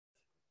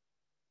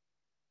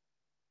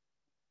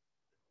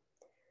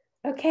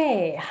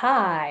Okay,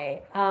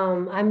 hi.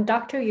 I'm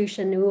Dr.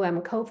 Yushan Wu.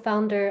 I'm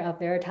co-founder of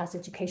Veritas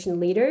Education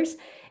Leaders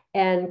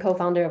and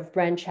co-founder of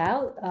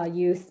BranchOut, a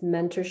youth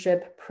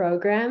mentorship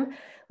program.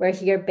 We're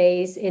here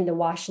based in the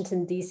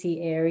Washington, D.C.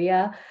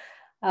 area.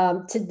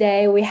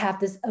 Today, we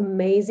have this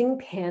amazing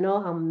panel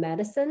on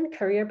medicine,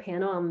 career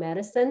panel on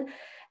medicine.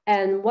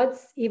 And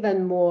what's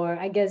even more,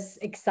 I guess,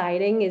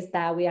 exciting is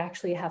that we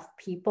actually have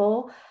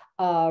people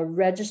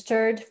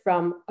registered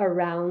from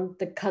around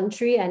the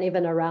country and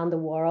even around the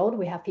world.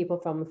 We have people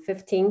from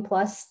 15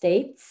 plus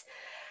states.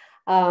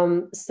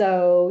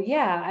 So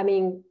yeah, I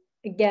mean,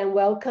 again,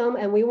 welcome.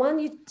 And we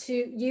want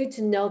you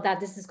to know that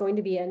this is going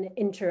to be an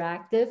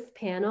interactive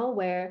panel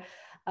where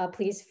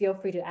please feel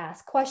free to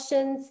ask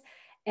questions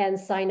and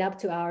sign up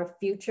to our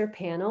future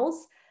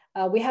panels.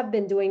 We have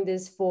been doing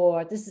this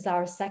is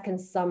our second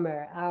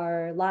summer.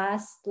 Our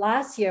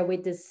last year we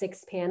did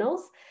 6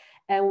 panels,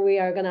 and we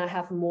are gonna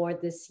have more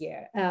this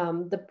year.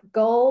 The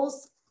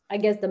goals, I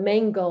guess the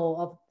main goal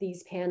of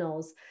these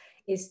panels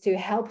is to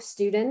help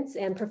students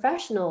and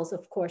professionals,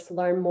 of course,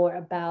 learn more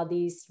about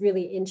these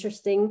really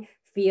interesting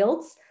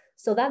fields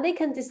so that they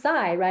can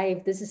decide, right,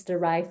 if this is the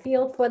right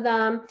field for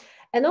them,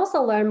 and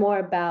also learn more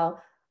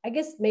about, I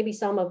guess, maybe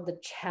some of the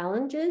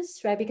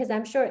challenges, right? Because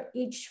I'm sure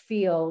each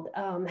field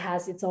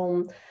has its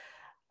own,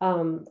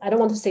 I don't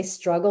want to say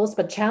struggles,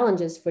 but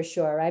challenges for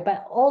sure, right?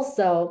 But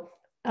also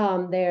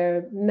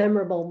their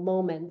memorable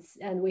moments.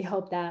 And we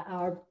hope that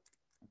our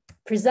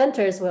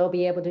presenters will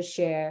be able to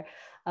share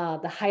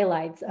the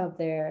highlights of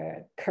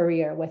their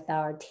career with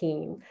our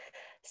team.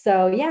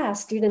 So yeah,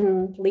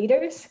 student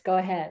leaders, go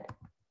ahead.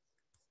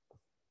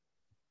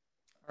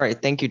 All right,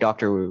 thank you,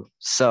 Dr. Wu.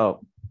 So,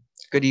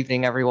 good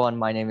evening, everyone.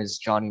 My name is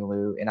Johnny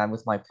Liu, and I'm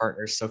with my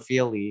partners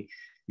Sophia Lee,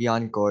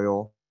 Yan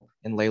Goyal,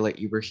 and Layla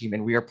Ibrahim,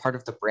 and we are part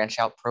of the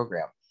BranchOut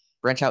program.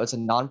 BranchOut is a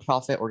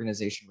nonprofit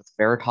organization with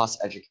Veritas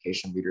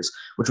Education Leaders,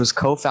 which was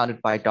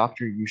co-founded by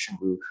Dr. Yushin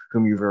Wu,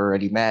 whom you've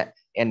already met,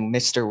 and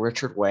Mr.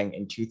 Richard Wang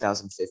in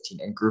 2015,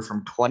 and grew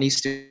from 20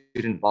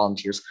 student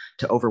volunteers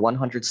to over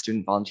 100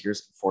 student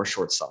volunteers in 4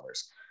 short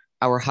summers.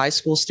 Our high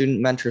school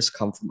student mentors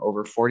come from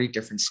over 40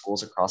 different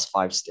schools across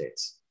 5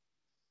 states.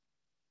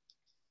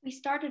 We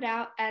started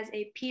out as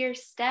a peer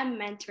STEM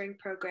mentoring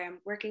program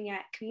working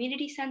at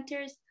community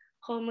centers,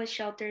 homeless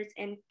shelters,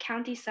 and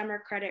county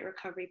summer credit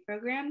recovery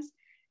programs,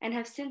 and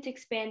have since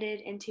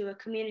expanded into a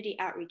community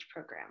outreach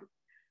program.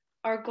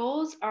 Our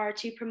goals are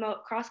to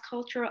promote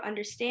cross-cultural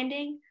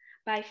understanding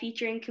by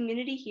featuring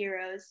community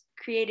heroes,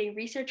 creating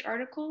research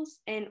articles,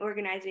 and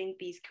organizing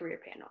these career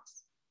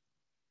panels.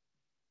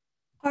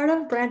 Part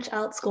of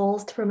BranchOut's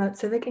goals to promote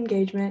civic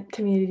engagement,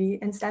 community,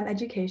 and STEM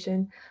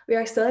education, we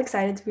are so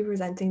excited to be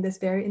presenting this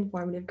very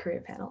informative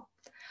career panel.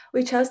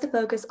 We chose to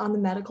focus on the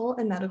medical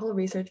and medical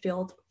research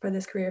field for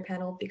this career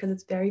panel because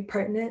it's very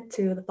pertinent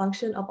to the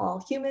function of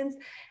all humans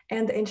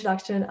and the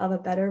introduction of a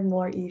better,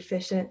 more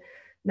efficient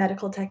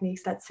medical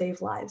techniques that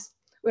save lives.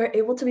 We're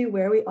able to be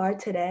where we are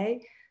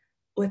today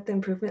with the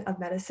improvement of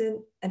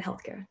medicine and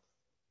healthcare.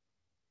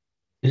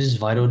 It is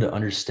vital to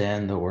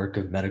understand the work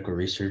of medical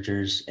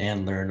researchers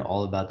and learn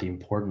all about the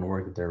important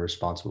work that they're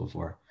responsible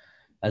for.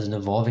 As an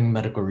evolving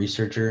medical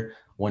researcher,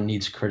 one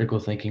needs critical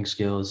thinking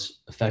skills,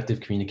 effective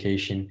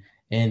communication,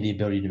 and the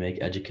ability to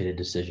make educated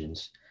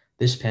decisions.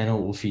 This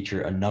panel will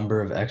feature a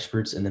number of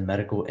experts in the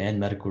medical and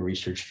medical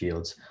research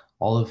fields,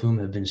 all of whom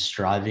have been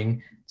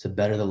striving to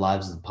better the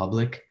lives of the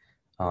public.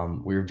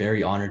 We're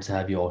very honored to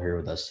have you all here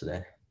with us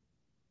today.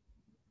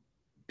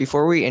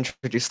 Before we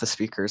introduce the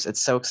speakers,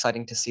 it's so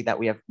exciting to see that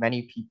we have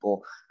many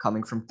people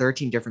coming from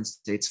 13 different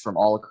states from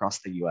all across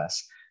the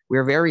US. We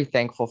are very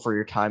thankful for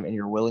your time and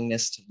your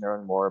willingness to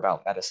learn more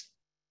about medicine.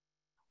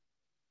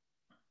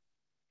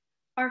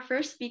 Our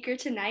first speaker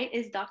tonight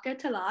is Dr.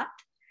 Talat.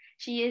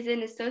 She is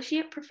an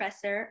associate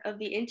professor of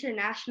the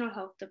International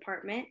Health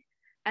Department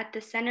at the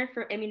Center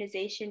for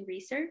Immunization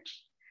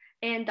Research.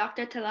 And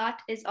Dr. Talat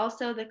is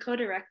also the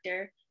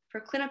co-director for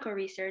clinical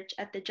research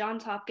at the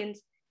Johns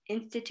Hopkins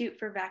Institute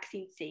for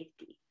Vaccine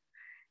Safety.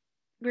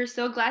 We're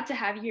so glad to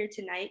have you here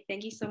tonight.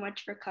 Thank you so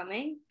much for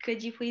coming.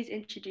 Could you please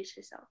introduce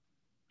yourself?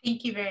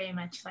 Thank you very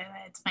much,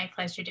 Layla. It's my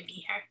pleasure to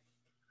be here.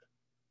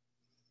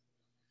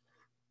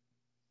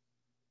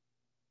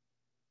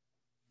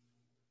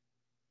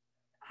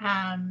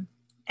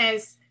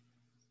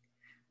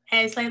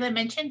 As Layla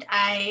mentioned,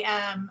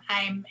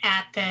 I'm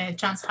at the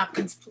Johns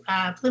Hopkins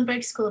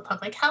Bloomberg School of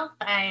Public Health.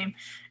 I'm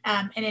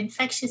an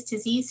infectious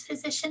disease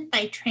physician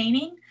by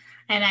training,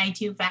 and I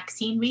do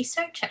vaccine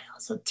research. I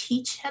also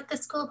teach at the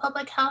School of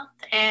Public Health,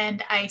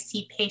 and I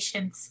see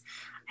patients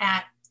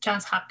at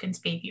Johns Hopkins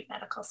Bayview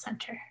Medical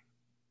Center.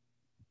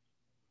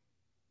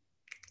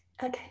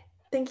 Okay,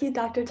 thank you,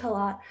 Dr.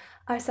 Talat.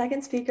 Our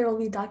second speaker will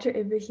be Dr.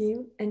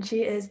 Ibrahim, and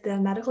she is the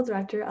medical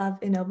director of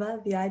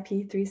INOVA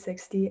VIP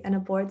 360 and a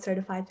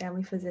board-certified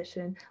family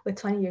physician with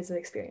 20 years of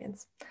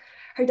experience.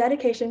 Her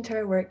dedication to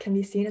her work can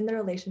be seen in the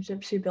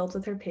relationship she builds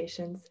with her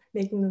patients,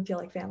 making them feel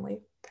like family.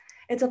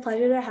 It's a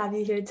pleasure to have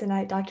you here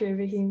tonight, Dr.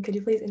 Ibrahim. Could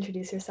you please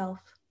introduce yourself?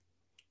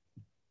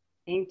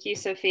 Thank you,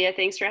 Sophia.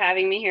 Thanks for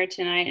having me here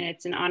tonight. And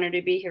it's an honor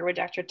to be here with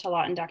Dr.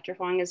 Talat and Dr.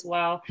 Huang as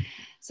well.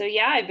 So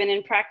yeah, I've been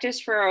in practice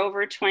for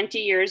over 20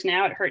 years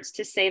now. It hurts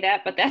to say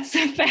that, but that's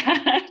a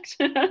fact.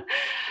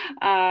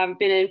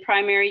 Been in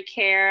primary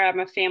care. I'm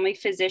a family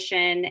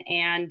physician,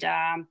 and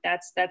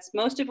that's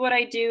most of what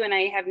I do. And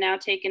I have now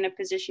taken a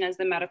position as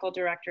the medical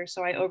director.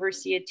 So I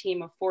oversee a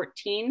team of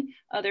 14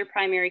 other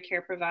primary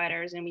care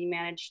providers, and we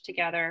manage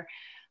together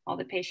all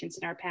the patients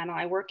in our panel.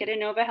 I work at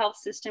INOVA Health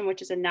System,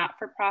 which is a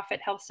not-for-profit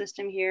health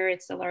system here.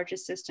 It's the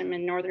largest system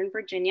in Northern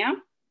Virginia.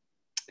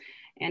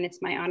 And it's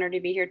my honor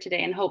to be here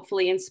today and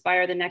hopefully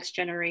inspire the next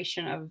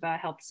generation of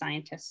health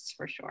scientists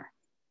for sure.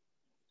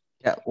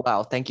 Yeah,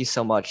 wow. Thank you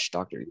so much,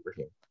 Dr.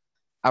 Ibrahim.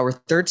 Our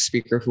third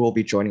speaker who will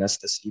be joining us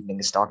this evening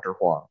is Dr.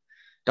 Huang.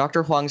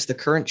 Dr. Huang is the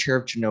current chair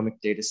of genomic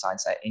data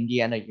science at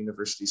Indiana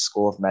University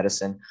School of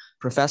Medicine,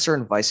 professor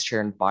and vice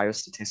chair in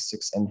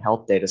biostatistics and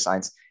health data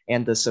science,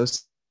 and the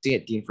associate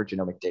Dean for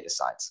Genomic Data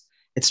Science.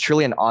 It's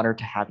truly an honor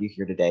to have you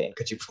here today. And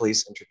could you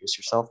please introduce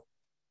yourself?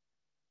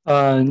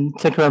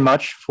 Thank you very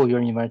much for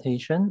your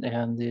invitation.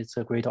 And it's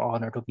a great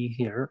honor to be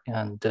here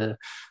and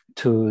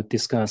to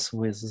discuss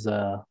with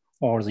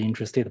all the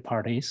interested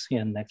parties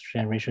and next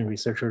generation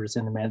researchers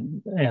and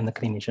the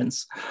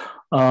clinicians.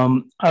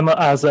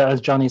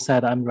 As Johnny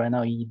said, I'm right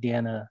now in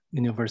Indiana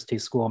University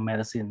School of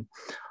Medicine.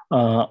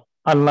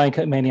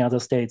 Unlike many other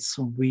states,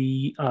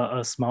 we are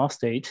a small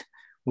state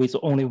with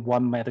only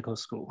one medical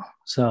school.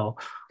 So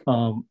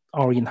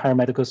our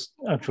entire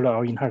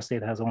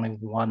state has only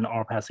one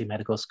allopathy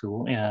medical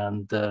school.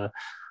 And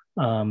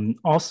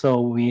also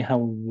we have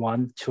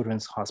one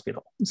children's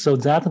hospital. So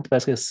that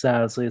basically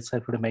says it's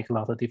actually make a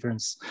lot of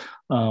difference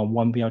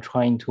when we are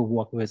trying to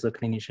work with the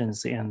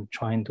clinicians and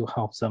trying to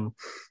help them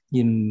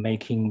in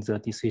making the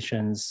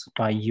decisions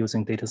by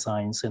using data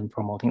science and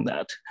promoting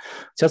that.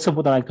 Just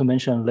would like to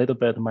mention a little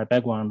bit, my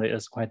background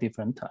is quite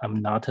different.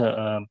 I'm not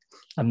an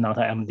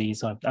MD,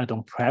 so I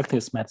don't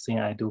practice medicine.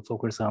 I do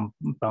focus on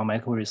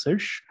biomedical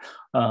research.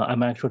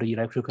 I'm actually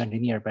electrical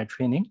engineer by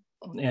training.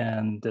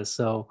 And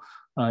so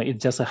it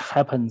just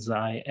happens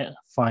I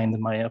found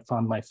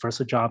my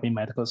first job in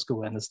medical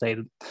school and stayed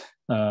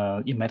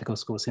in medical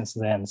school since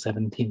then,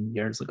 17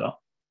 years ago.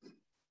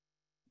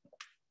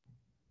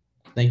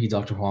 Thank you,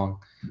 Dr. Huang.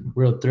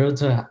 We're thrilled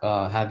to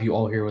have you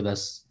all here with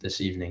us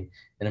this evening,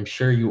 and I'm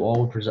sure you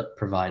all will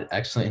provide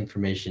excellent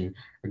information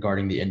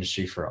regarding the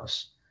industry for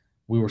us.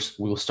 We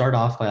will start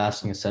off by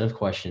asking a set of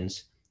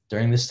questions.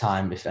 During this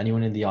time, if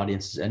anyone in the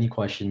audience has any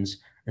questions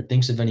or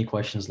thinks of any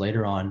questions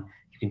later on,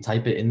 you can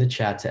type it in the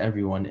chat to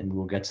everyone and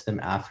we'll get to them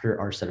after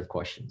our set of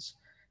questions.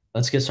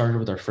 Let's get started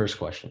with our first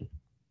question.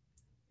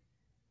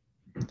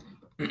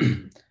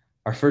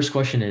 Our first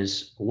question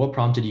is, what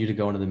prompted you to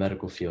go into the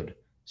medical field,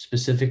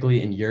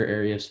 specifically in your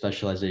area of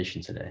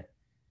specialization today?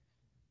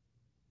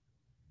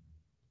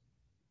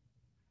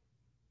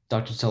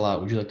 Dr. Talat,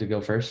 would you like to go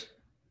first?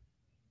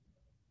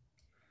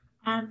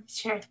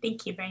 Sure,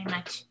 thank you very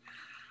much.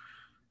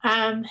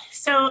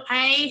 So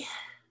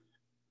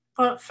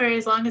for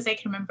as long as I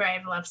can remember,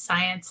 I've loved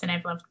science and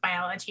I've loved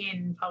biology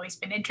and always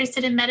been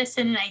interested in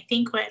medicine. And I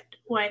think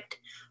what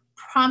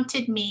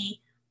prompted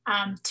me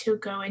to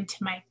go into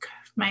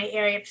my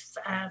area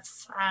of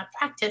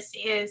practice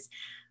is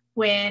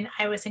when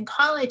I was in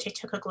college, I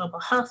took a global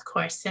health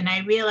course, and I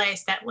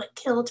realized that what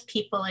killed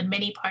people in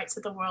many parts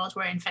of the world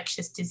were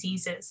infectious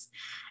diseases,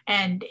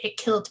 and it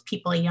killed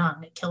people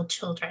young, it killed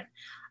children.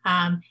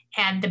 And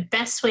the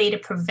best way to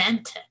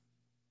prevent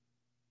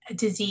a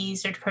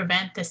disease or to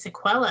prevent the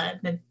sequela,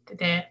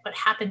 what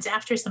happens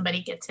after somebody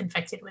gets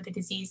infected with a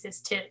disease, is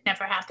to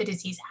never have the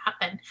disease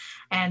happen.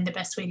 And the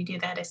best way to do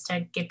that is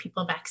to give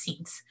people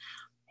vaccines.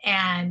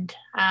 And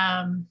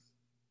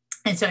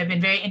so I've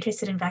been very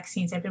interested in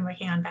vaccines. I've been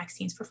working on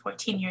vaccines for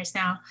 14 years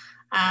now.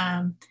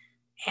 I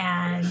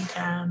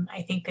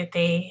think that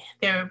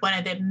they're one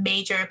of the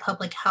major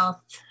public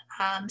health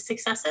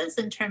successes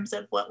in terms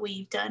of what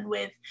we've done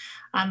with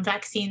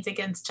vaccines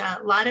against a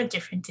lot of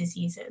different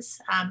diseases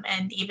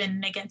and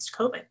even against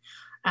COVID.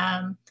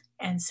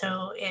 And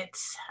so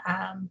it's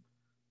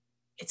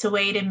a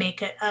way to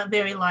make a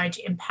very large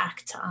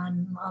impact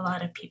on a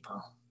lot of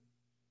people.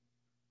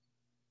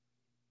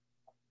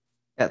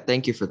 Yeah,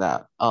 thank you for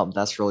that.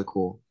 That's really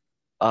cool.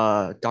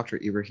 Dr.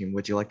 Ibrahim,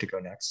 would you like to go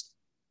next?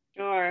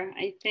 Sure.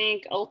 I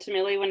think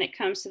ultimately when it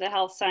comes to the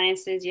health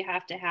sciences, you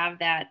have to have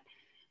that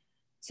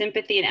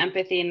sympathy and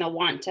empathy and the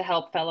want to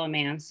help fellow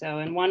man. So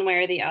in one way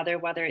or the other,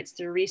 whether it's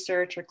through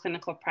research or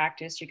clinical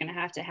practice, you're going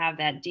to have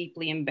that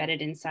deeply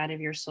embedded inside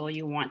of your soul.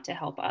 You want to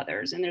help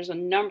others. And there's a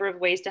number of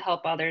ways to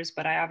help others,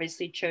 but I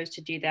obviously chose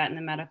to do that in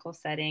the medical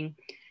setting.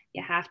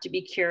 You have to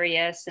be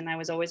curious. And I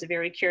was always a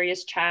very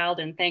curious child.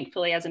 And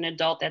thankfully, as an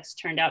adult, that's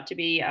turned out to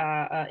be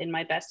in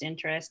my best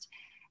interest.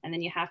 And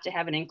then you have to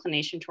have an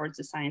inclination towards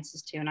the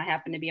sciences too. And I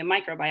happen to be a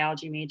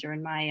microbiology major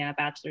in my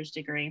bachelor's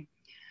degree.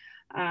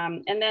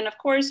 And then, of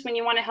course, when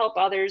you want to help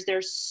others,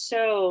 there's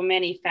so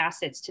many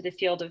facets to the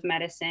field of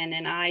medicine.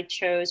 And I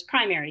chose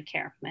primary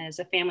care as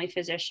a family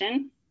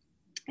physician.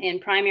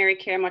 And primary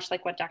care, much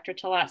like what Dr.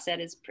 Talat said,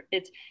 is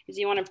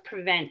you want to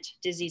prevent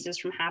diseases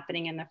from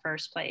happening in the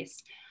first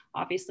place.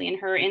 Obviously, in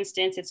her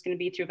instance, it's going to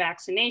be through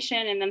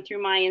vaccination. And then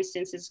through my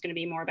instance, it's going to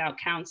be more about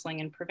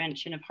counseling and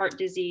prevention of heart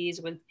disease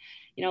with,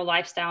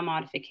 lifestyle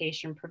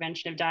modification,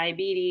 prevention of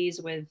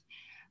diabetes, with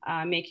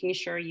making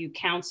sure you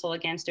counsel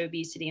against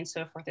obesity and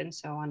so forth and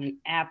so on. And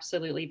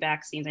absolutely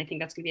vaccines. I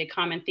think that's going to be a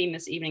common theme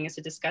this evening, is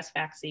to discuss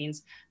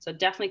vaccines. So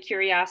definitely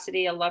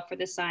curiosity, a love for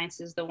the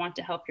sciences, the want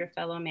to help your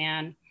fellow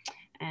man.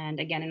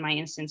 And again, in my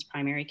instance,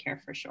 primary care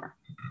for sure.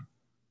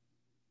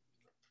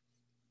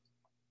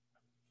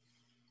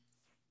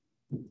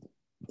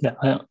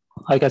 Yeah,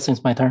 I guess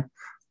it's my turn.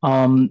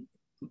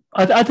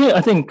 I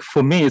think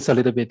for me, it's a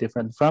little bit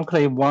different.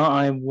 Frankly, when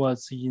I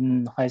was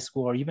in high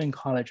school or even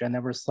college, I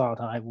never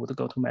thought I would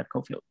go to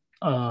medical field.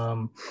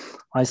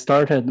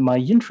 My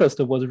interest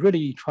was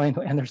really trying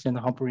to understand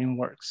how brain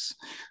works.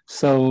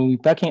 So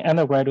back in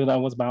undergraduate, I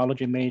was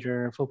biology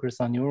major,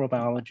 focused on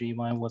neurobiology.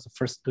 When I was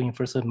doing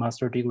first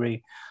master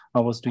degree,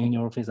 I was doing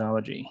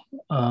neurophysiology.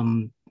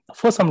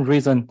 For some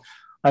reason,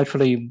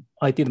 actually,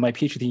 I did my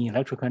PhD in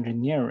electrical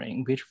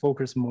engineering, which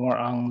focused more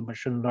on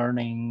machine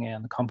learning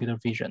and computer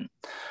vision.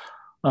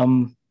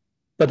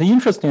 But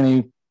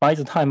interestingly, by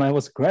the time I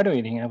was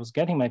graduating, I was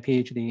getting my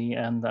PhD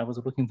and I was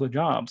looking for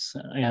jobs.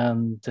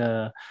 And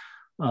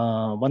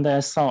one day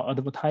I saw an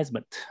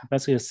advertisement,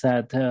 basically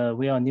said,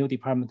 we are a new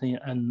department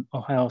in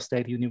Ohio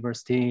State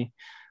University,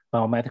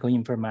 biomedical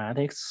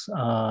informatics,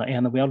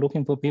 and we are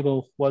looking for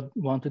people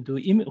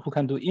who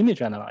can do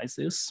image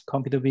analysis,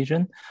 computer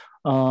vision,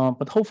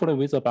 but hopefully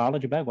with a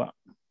biology background.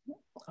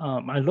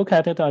 I look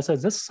at it, I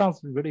said, this sounds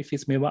really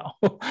fits me well.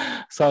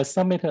 So I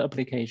submitted an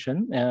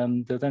application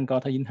and then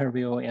got an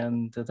interview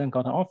and then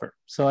got an offer.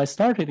 So I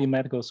started in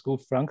medical school,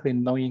 frankly,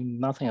 knowing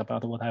nothing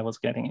about what I was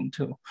getting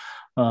into.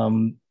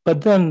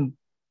 But then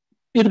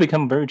it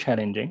became very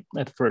challenging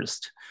at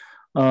first.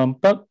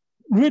 But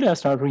really, I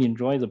started to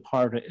enjoy the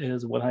part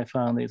is what I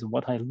found is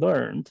what I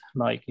learned,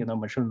 like,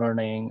 machine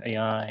learning,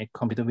 AI,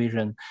 computer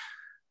vision,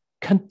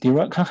 can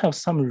have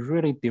some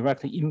really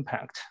direct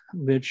impact,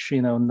 which,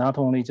 not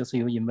only just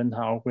you invent an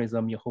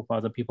algorithm, you hope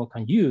other people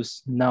can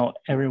use. Now,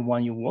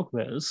 everyone you work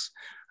with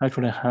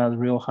actually has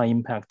real high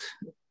impact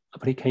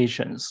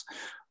applications.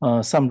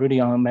 Some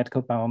really on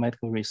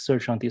biomedical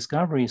research on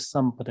discovery,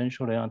 some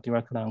potentially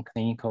directly on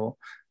clinical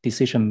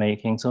decision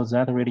making. So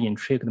that really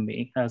intrigued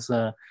me.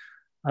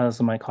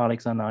 As my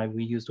colleagues and I,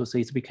 we used to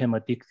say it became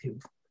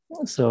addictive.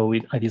 So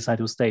I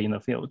decided to stay in the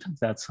field.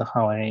 That's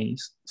how I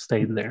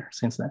stayed there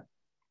since then.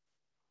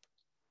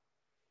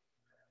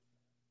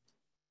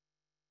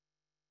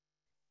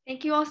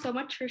 Thank you all so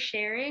much for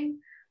sharing.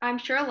 I'm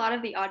sure a lot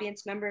of the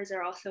audience members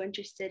are also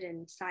interested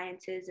in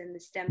sciences and the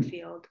STEM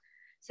field.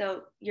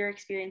 So your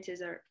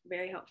experiences are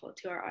very helpful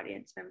to our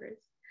audience members.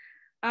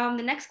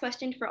 The next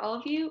question for all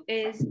of you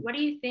is, what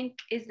do you think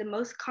is the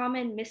most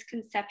common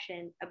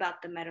misconception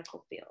about the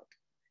medical field?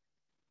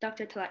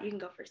 Dr. Talat, you can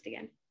go first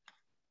again.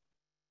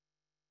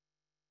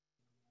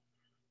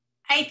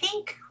 I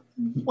think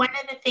one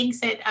of the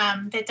things that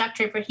that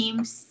Dr.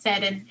 Ibrahim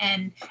said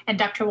and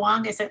Dr.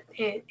 Wong is that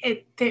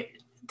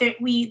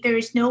there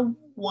is no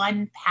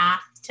one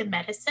path to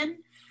medicine.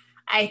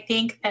 I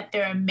think that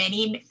there are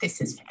many. This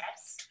is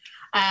Ferris.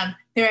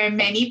 There are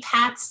many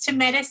paths to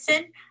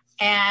medicine,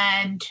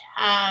 and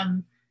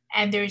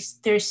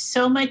there's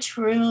so much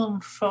room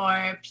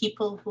for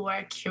people who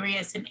are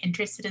curious and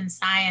interested in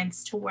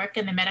science to work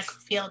in the medical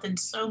field in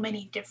so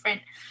many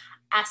different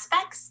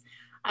aspects.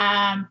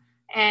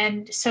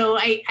 And so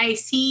I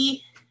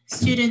see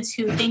students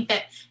who think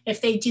that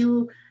if they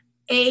do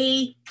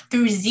A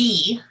through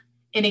Z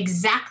in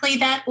exactly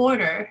that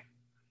order,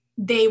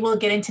 they will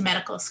get into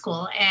medical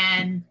school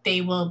and they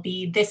will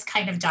be this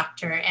kind of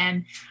doctor.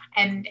 And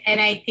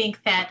I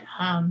think that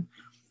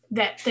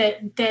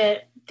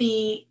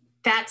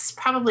that's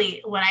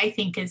probably what I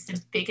think is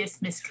the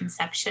biggest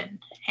misconception.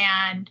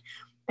 And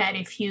that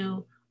if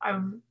you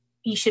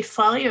should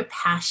follow your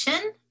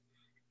passion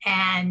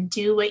and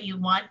do what you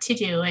want to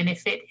do. And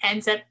if it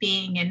ends up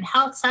being in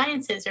health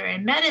sciences or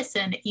in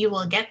medicine, you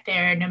will get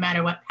there no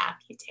matter what path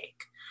you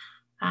take.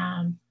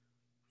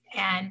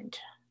 And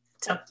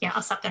so, yeah,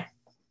 I'll stop there.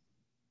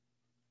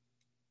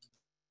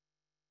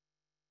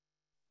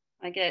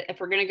 If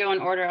we're going to go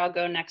in order, I'll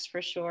go next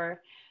for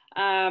sure.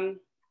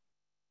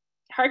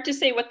 Hard to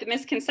say what the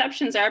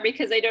misconceptions are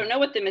because I don't know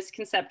what the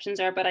misconceptions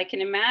are, but I can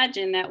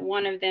imagine that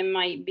one of them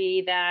might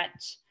be that,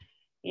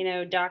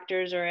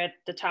 doctors are at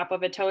the top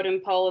of a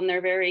totem pole and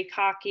they're very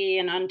cocky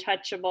and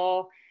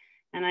untouchable.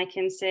 And I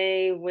can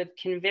say with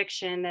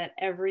conviction that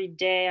every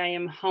day I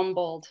am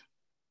humbled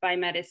by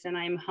medicine.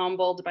 I am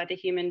humbled by the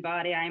human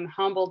body. I am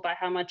humbled by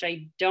how much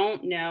I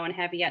don't know and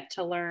have yet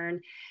to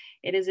learn.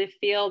 It is a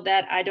field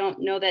that I don't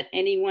know that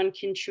anyone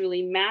can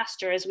truly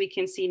master. As we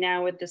can see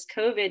now with this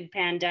COVID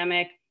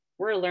pandemic,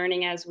 we're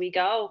learning as we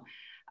go.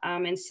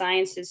 And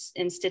science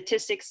and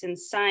statistics and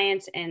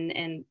science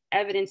and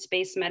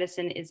evidence-based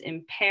medicine is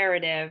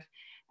imperative.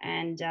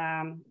 And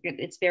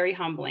it's very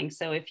humbling.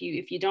 So if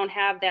you don't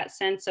have that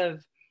sense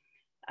of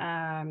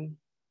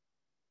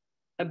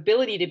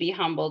ability to be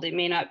humbled. It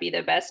may not be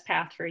the best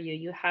path for you.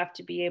 You have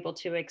to be able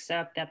to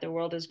accept that the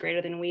world is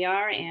greater than we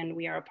are and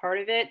we are a part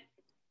of it.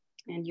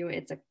 And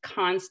it's a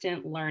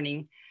constant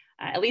learning.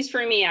 At least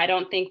for me, I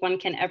don't think one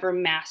can ever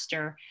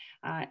master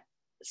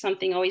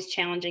something. Always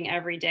challenging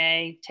every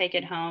day. Take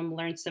it home,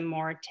 learn some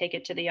more, take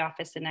it to the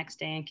office the next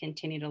day and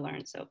continue to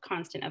learn. So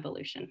constant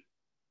evolution.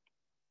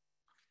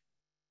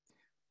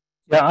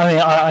 Yeah, I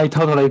mean, I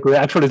totally agree.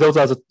 Actually, those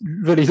are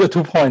really the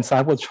 2 points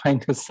I was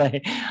trying to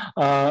say.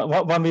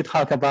 When we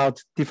talk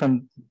about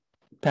different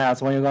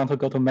paths, when you want to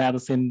go to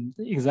medicine,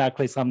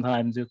 exactly,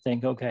 sometimes you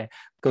think, okay,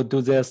 go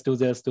do this, do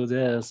this, do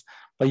this.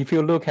 But if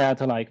you look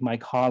at like my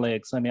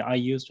colleagues, I mean, I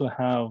used to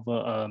have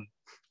a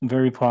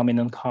very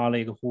prominent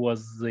colleague who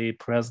was the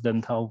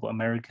president of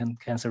American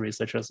Cancer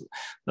Researchers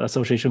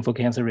Association for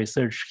Cancer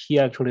Research. He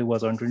actually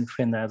was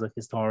trained as a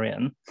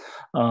historian.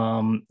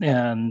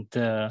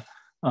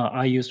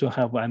 I used to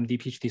have an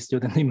MD PhD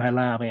student in my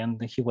lab,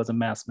 and he was a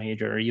math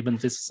major. Even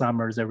this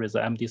summer, there is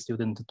an MD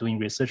student doing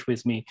research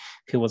with me.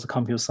 He was a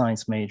computer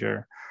science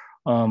major.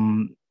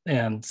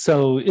 And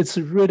so it's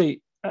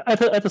really,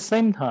 at the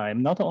same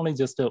time, not only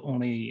just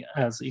only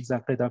as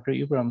exactly Dr.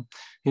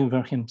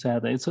 Ibrahim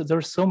said,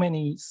 there's so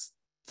many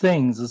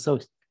things. So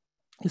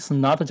it's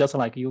not just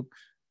like you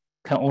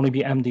can only be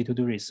MD to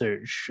do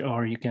research,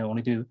 or you can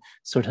only do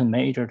certain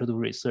major to do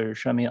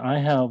research. I mean, I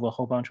have a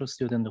whole bunch of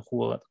students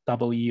who are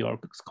EE or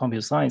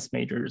computer science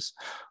majors,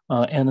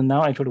 and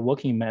now actually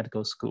working in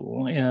medical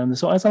school. And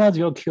so as long as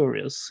you're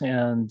curious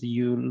and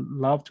you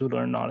love to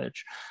learn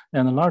knowledge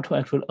and learn to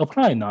actually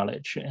apply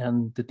knowledge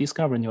and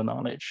discover new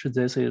knowledge,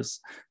 this is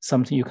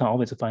something you can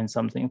always find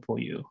something for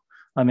you.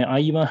 I mean, I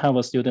even have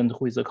a student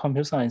who is a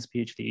computer science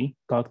PhD,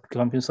 got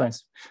computer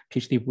science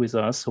PhD with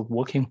us,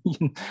 working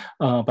in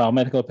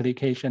biomedical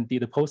application,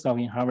 did a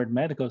postdoc in Harvard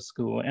Medical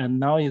School,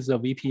 and now is a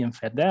VP in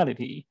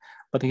Fidelity.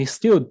 But he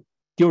still,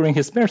 during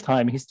his spare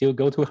time, he still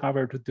go to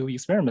Harvard to do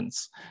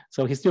experiments.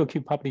 So he still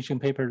keep publishing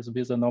papers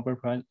with the Nobel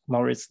Prize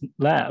laureates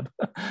lab.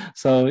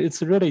 So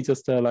it's really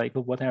just like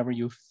whatever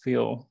you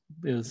feel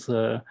is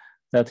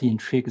that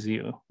intrigues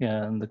you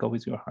and go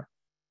with your heart.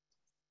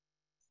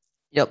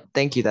 Yep,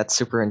 thank you. That's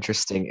super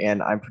interesting.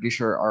 And I'm pretty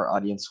sure our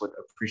audience would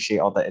appreciate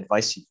all the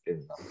advice you've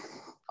given them.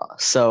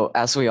 So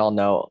as we all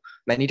know,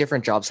 many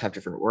different jobs have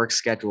different work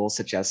schedules,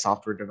 such as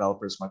software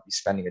developers might be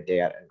spending a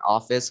day at an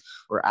office,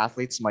 or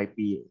athletes might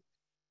be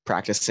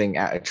practicing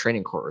at a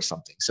training court or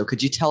something. So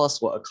could you tell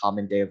us what a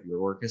common day of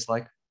your work is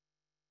like?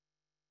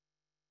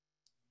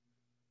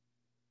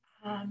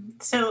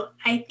 So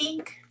I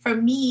think for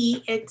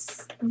me,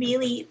 it's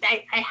really,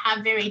 I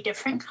have very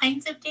different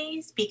kinds of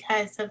days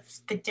because of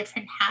the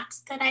different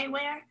hats that I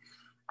wear.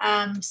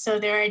 So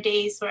there are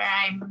days where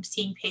I'm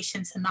seeing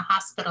patients in the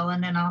hospital,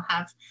 and then I'll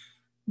have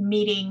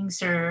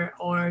meetings or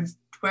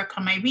work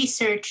on my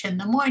research in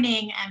the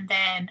morning, and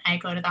then I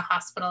go to the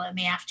hospital in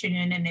the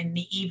afternoon and in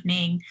the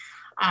evening,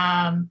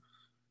 and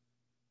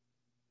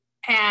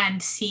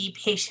see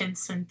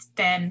patients, and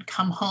then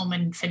come home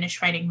and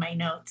finish writing my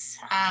notes.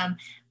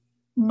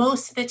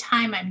 Most of the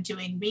time I'm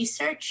doing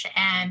research,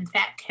 and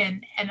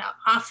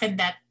often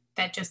that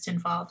just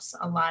involves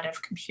a lot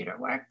of computer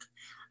work,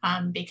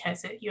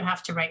 because you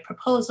have to write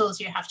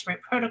proposals, you have to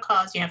write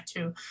protocols, you have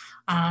to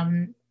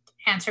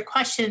answer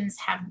questions,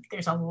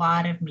 there's a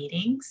lot of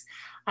meetings.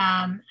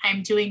 I'm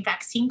doing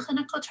vaccine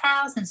clinical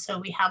trials, and so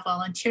we have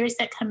volunteers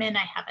that come in.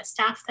 I have a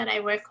staff that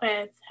I work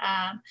with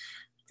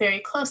very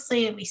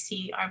closely, and we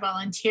see our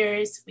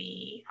volunteers,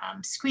 we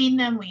screen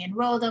them, we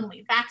enroll them,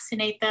 we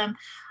vaccinate them.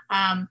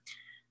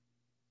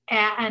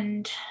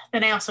 And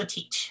then I also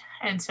teach.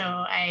 And so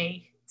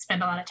I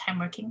spend a lot of time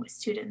working with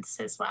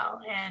students as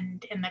well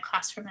and in the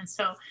classroom. And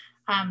so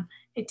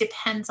it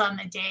depends on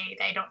the day.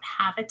 I don't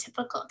have a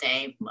typical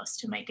day.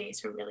 Most of my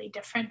days are really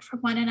different from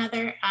one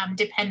another,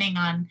 depending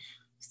on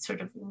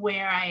sort of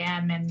where I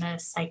am in the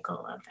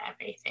cycle of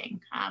everything,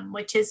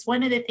 which is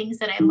one of the things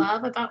that I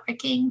love about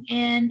working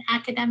in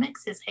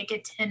academics, is I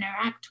get to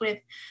interact with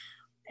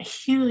a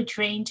huge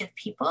range of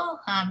people,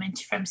 and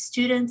from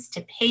students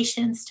to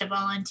patients to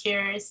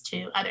volunteers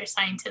to other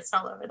scientists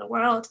all over the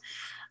world.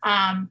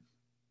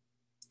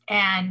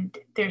 And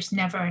there's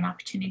never an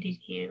opportunity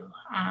to,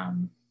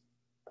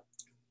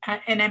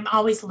 and I'm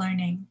always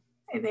learning.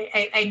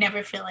 I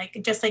never feel like,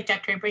 just like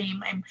Dr.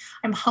 Ibrahim,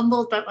 I'm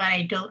humbled by what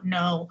I don't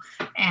know.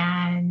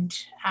 And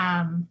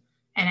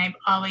I've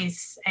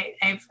always,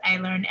 I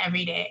learn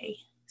every day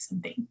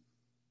something.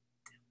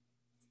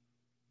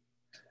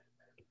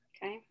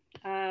 Okay.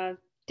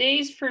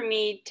 Days for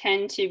me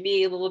tend to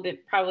be a little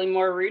bit probably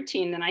more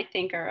routine than I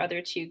think our other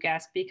two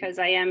guests, because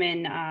I am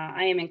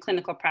in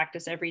clinical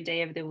practice every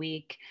day of the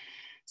week.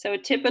 So a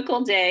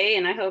typical day,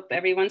 and I hope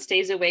everyone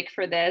stays awake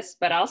for this,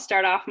 but I'll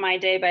start off my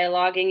day by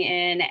logging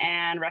in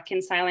and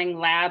reconciling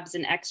labs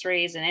and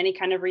x-rays and any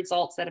kind of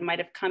results that might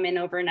have come in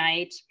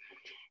overnight,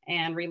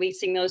 and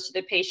releasing those to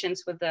the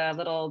patients with a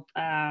little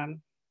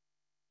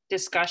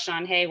discussion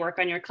on, hey, work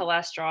on your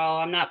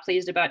cholesterol. I'm not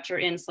pleased about your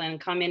insulin.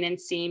 Come in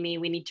and see me.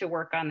 We need to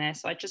work on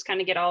this. So I just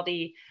kind of get all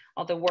the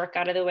work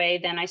out of the way.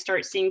 Then I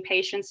start seeing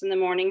patients in the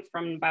morning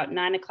from about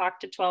 9 o'clock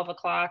to 12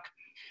 o'clock.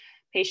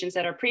 Patients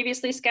that are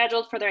previously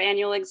scheduled for their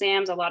annual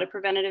exams, a lot of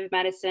preventative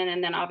medicine,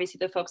 and then obviously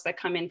the folks that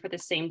come in for the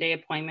same day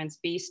appointments,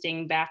 bee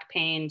sting, back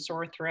pain,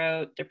 sore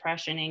throat,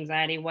 depression,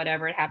 anxiety,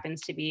 whatever it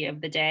happens to be of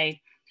the day.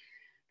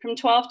 From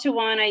 12 to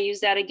 1, I use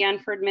that again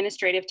for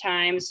administrative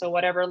time. So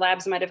whatever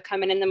labs might have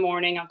come in the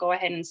morning, I'll go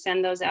ahead and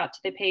send those out to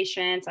the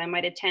patients. I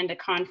might attend a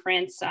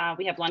conference.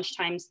 We have lunch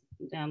times,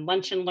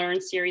 lunch and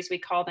learn series, we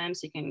call them,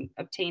 so you can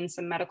obtain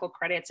some medical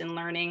credits in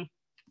learning.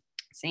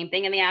 Same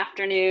thing in the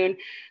afternoon,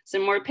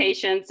 some more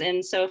patients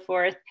and so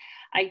forth.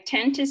 I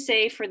tend to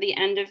say for the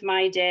end of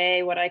my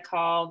day, what I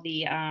call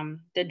the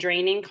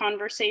draining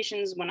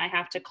conversations, when I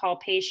have to call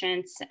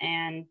patients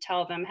and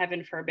tell them,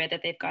 heaven forbid, that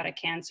they've got a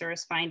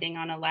cancerous finding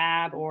on a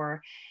lab,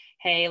 or,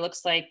 hey,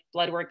 looks like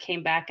blood work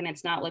came back and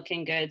it's not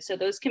looking good. So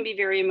those can be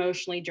very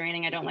emotionally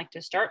draining. I don't like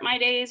to start my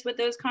days with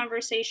those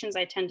conversations.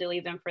 I tend to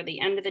leave them for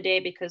the end of the day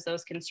because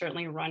those can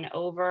certainly run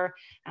over,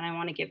 and I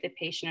want to give the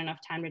patient enough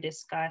time to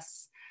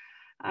discuss.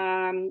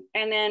 And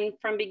then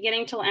from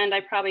beginning till end,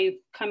 I probably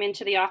come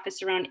into the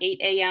office around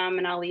 8 a.m.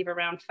 and I'll leave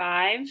around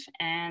 5.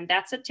 And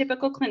that's a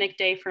typical clinic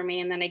day for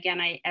me. And then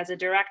again, as a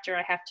director,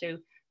 I have to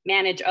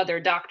manage other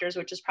doctors,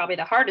 which is probably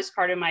the hardest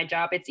part of my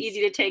job. It's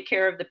easy to take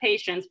care of the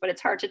patients, but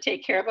it's hard to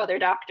take care of other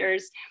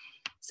doctors.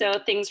 So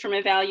things from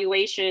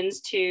evaluations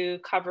to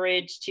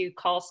coverage to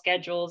call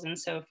schedules and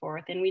so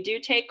forth. And we do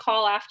take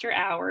call after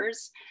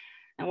hours.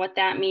 And what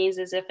that means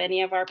is if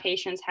any of our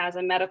patients has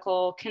a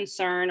medical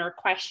concern or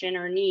question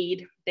or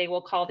need, they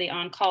will call the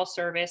on-call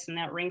service, and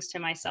that rings to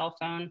my cell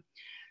phone.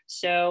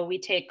 So we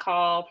take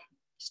call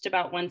just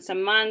about once a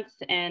month,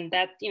 and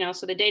that,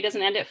 so the day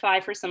doesn't end at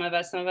 5 for some of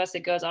us. Some of us, it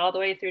goes all the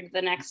way through to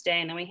the next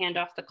day, and then we hand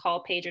off the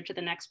call pager to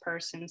the next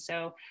person.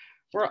 So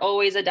we're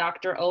always a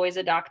doctor, always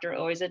a doctor,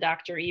 always a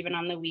doctor, even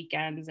on the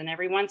weekends. And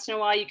every once in a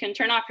while you can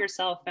turn off your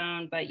cell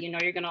phone, but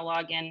you're going to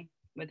log in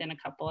within a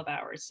couple of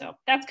hours. So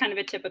that's kind of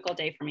a typical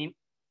day for me.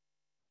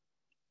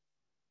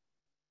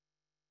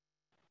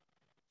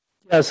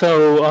 Yeah,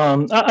 so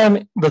I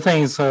mean, the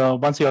thing is,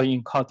 once you're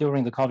in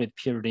during the COVID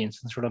period,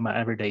 it's sort of my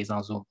everyday is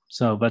on Zoom.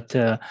 So, but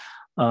at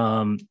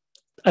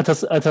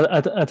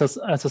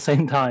the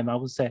same time, I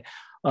would say,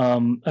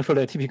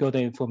 actually, a typical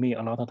day for me,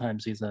 a lot of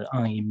times is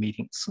online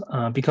meetings,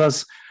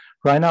 because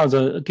right now,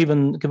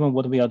 given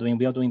what we are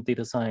doing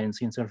data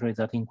science in surgery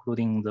that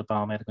including the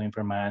biomedical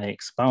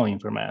informatics,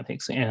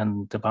 bioinformatics,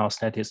 and the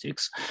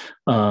biostatistics,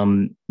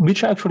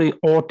 which actually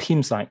all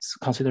team science,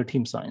 consider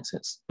team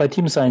sciences. By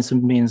team science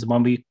means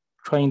when we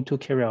trying to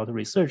carry out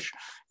research,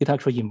 it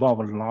actually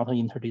involves a lot of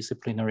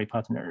interdisciplinary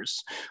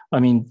partners. I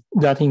mean,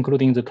 that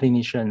including the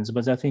clinicians,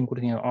 but that's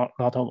including a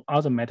lot of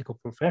other medical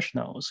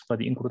professionals,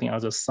 but including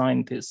other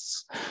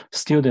scientists,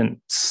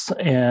 students,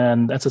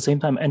 and at the same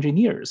time,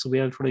 engineers. We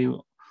actually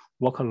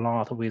work a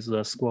lot with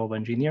the School of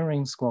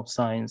Engineering, School of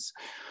Science.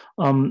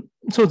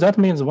 So that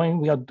means when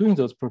we are doing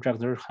those projects,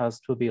 there has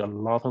to be a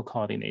lot of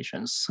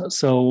coordinations.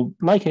 So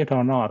like it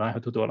or not, I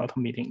have to do a lot of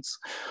meetings.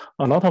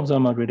 A lot of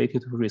them are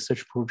related to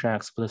research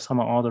projects, but some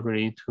are other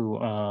related to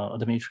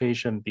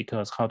administration,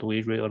 because how do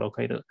we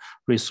reallocate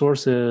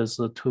resources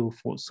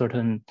for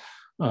certain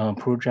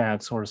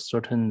projects or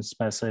certain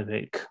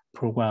specific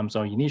programs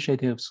or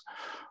initiatives.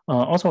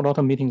 Also, a lot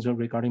of meetings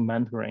regarding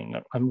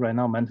mentoring. I'm right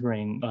now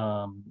mentoring.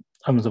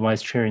 I'm the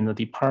vice chair in the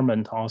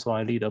department. Also,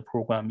 I lead a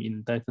program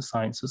in data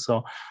science.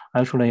 So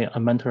actually, I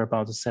mentor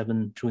about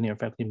 7 junior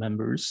faculty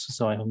members.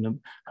 So I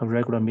have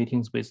regular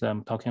meetings with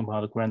them, talking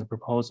about grant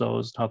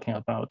proposals, talking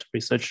about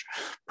research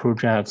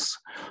projects.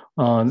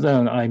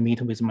 Then I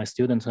meet with my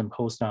students and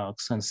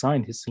postdocs and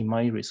scientists in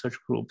my research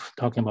group,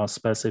 talking about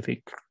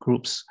specific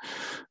groups.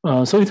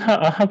 So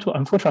I have to,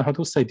 unfortunately, I have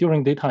to say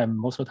during daytime,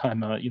 most of the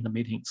time in the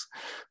meetings.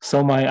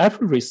 So my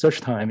actual research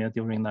time is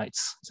during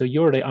nights. So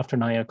usually after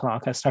 9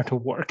 o'clock, I start to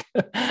work,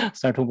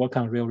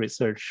 on real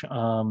research.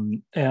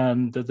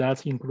 And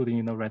that's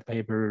including, write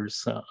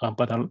papers.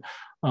 But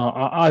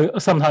I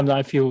sometimes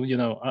I feel,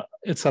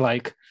 it's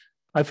like,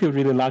 I feel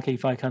really lucky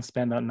if I can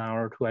spend an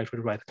hour to actually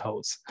write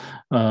codes.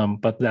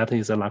 But that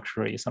is a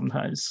luxury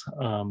sometimes.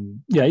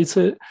 Yeah, it's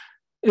a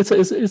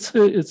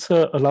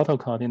lot of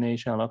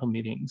coordination, a lot of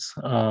meetings.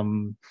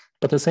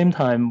 But at the same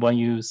time, when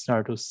you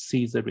start to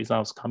see the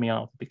results coming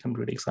out, it becomes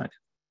really exciting.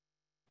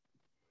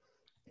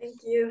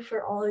 Thank you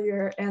for all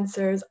your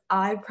answers.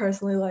 I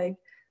personally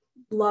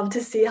love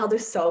to see how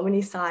there's so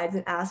many sides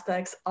and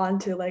aspects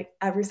onto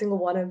every single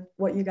one of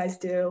what you guys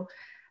do,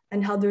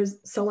 and how there's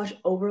so much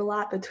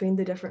overlap between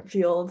the different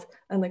fields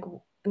and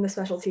the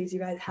specialties you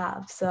guys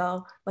have.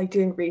 So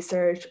doing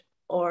research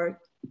or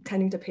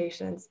tending to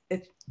patients,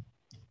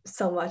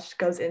 so much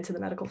goes into the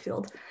medical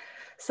field.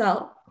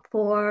 So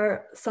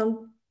for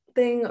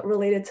something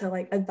related to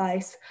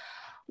advice,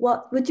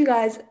 what would you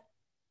guys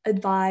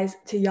advise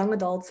to young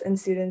adults and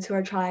students who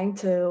are trying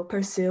to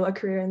pursue a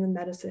career in the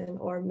medicine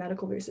or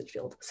medical research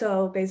field?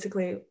 So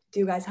basically, do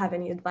you guys have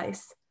any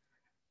advice?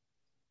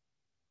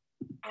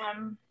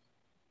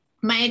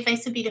 My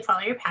advice would be to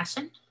follow your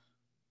passion,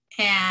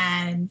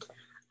 and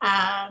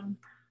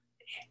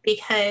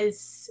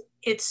because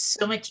it's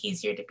so much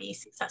easier to be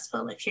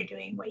successful if you're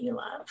doing what you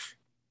love.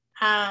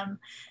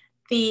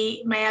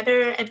 My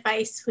other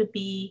advice would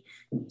be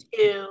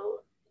to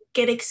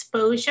get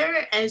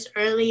exposure as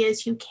early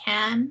as you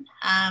can.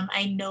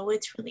 I know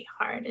it's really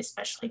hard,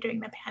 especially during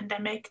the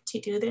pandemic, to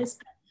do this.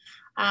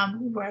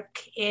 Work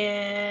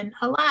in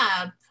a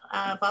lab,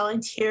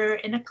 volunteer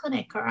in a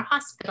clinic or a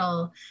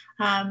hospital.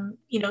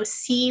 You know,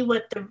 see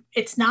what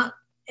it's not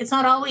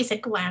always a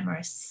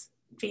glamorous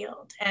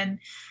field, and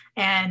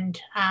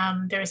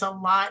there's a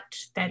lot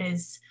that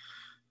is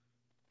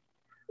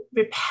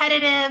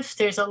repetitive.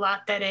 There's a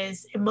lot that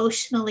is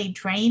emotionally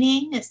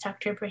draining, as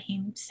Dr.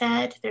 Ibrahim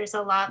said. There's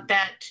a lot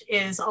that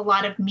is a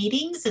lot of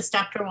meetings, as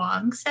Dr.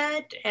 Wong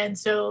said. And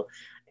so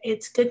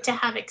it's good to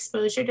have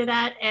exposure to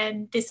that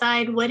and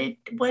decide what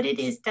it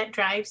is that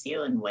drives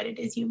you and what it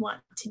is you want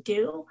to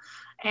do,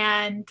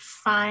 and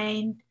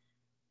find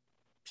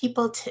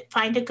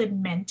a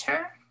good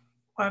mentor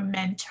or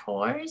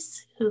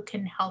mentors who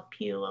can help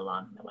you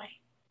along the way.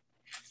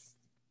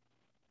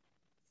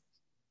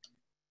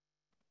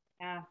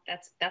 Yeah,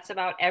 that's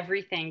about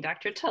everything,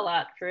 Dr.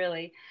 Talat,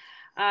 really.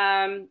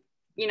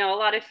 You know, a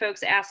lot of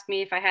folks ask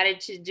me if I had it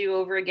to do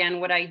over again,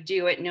 would I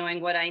do it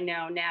knowing what I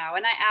know now?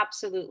 And I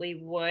absolutely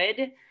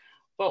would.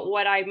 But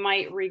what I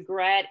might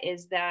regret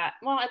is that,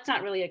 well, it's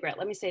not really a regret.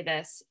 Let me say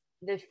this.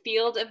 The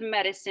field of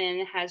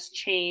medicine has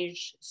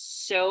changed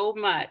so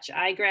much.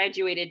 I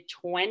graduated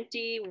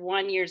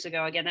 21 years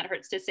ago. Again, that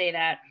hurts to say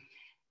that.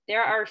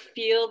 There are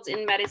fields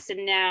in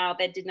medicine now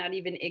that did not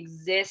even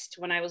exist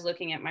when I was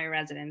looking at my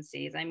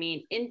residencies. I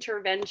mean,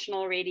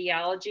 interventional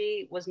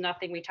radiology was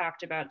nothing we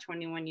talked about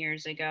 21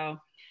 years ago.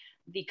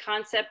 The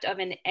concept of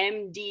an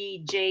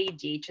MD,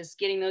 JD, just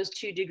getting those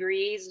 2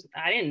 degrees,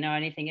 I didn't know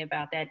anything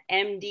about that.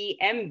 MD,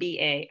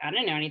 MBA, I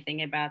didn't know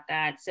anything about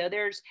that. So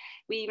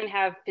we even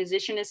have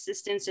physician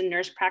assistants and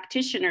nurse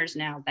practitioners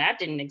now. That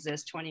didn't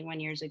exist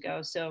 21 years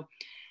ago. So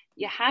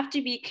you have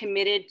to be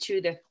committed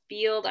to the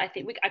field. I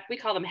think we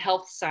call them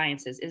health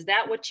sciences. Is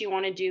that what you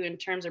want to do in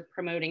terms of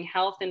promoting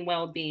health and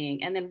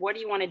well-being? And then what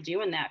do you want to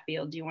do in that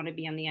field? Do you want to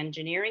be on the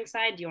engineering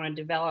side? Do you want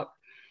to develop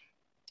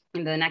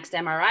the next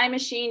MRI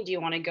machine? Do you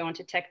want to go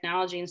into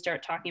technology and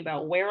start talking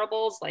about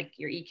wearables like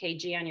your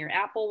EKG on your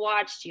Apple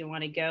Watch? Do you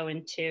want to go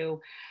into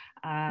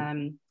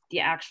the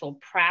actual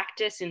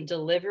practice and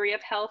delivery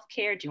of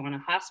healthcare? Do you want a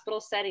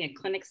hospital setting, a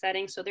clinic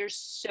setting? So there's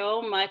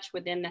so much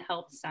within the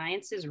health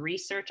sciences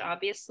research,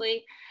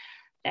 obviously,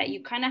 that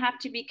you kind of have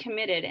to be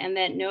committed, and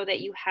that know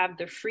that you have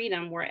the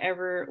freedom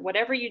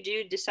whatever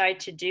you decide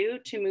to do,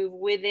 to move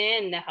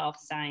within the health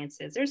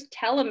sciences. There's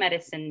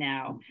telemedicine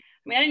now.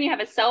 I mean, I didn't even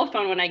have a cell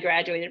phone when I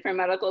graduated from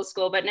medical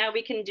school, but now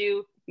we can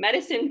do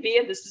medicine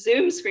via the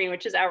Zoom screen,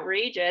 which is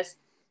outrageous,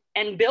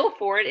 and bill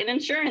for it in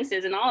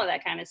insurances and all of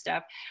that kind of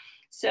stuff.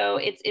 So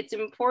it's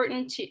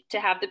important to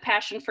have the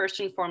passion first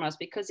and foremost,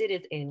 because it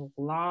is a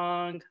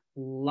long,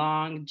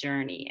 long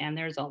journey, and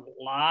there's a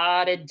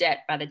lot of debt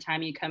by the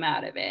time you come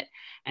out of it.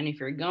 And if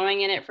you're going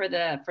in it for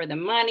the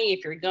money,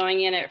 if you're going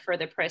in it for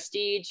the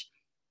prestige,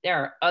 there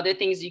are other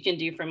things you can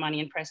do for money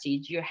and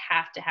prestige. You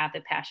have to have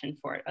the passion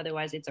for it.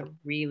 Otherwise, it's a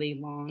really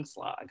long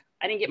slog.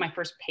 I didn't get my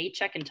first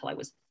paycheck until I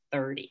was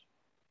 30.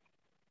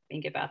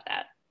 Think about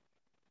that.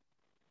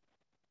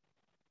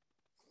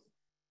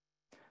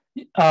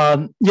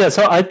 Yeah,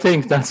 so I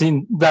think that's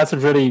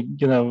really,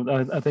 you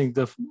know, I think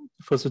the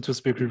first 2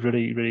 speakers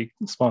really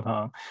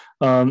spot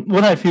on.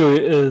 What I feel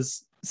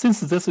is,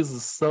 since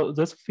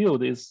this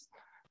field is,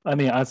 I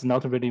mean, it's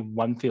not really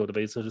one field,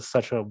 but it's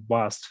such a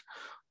vast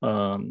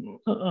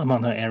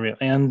amount of area,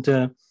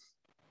 and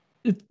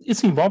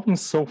it's evolving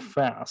so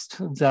fast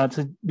that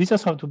we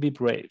just have to be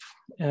brave,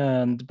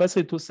 and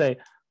basically to say,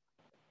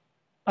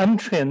 I'm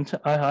trained.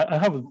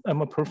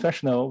 I'm a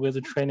professional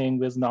with training,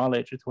 with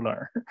knowledge to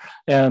learn,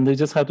 and you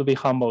just have to be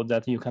humble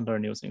that you can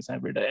learn new things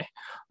every day.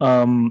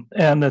 And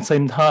at the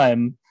same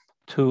time,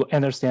 to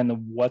understand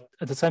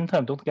at the same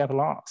time, don't get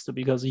lost,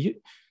 because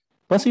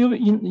once you're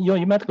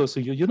in medical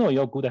school, you know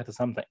you're good at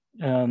something,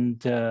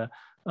 and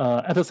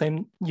at the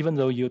same, even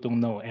though you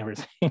don't know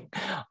everything,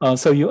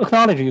 so you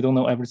acknowledge you don't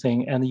know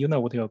everything, and you know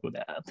what you're good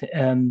at,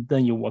 and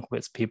then you work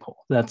with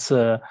people. That's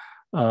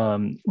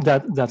one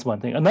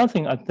thing. Another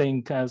thing, I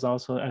think, as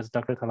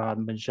Dr. Talat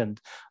mentioned,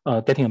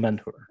 getting a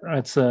mentor.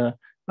 It's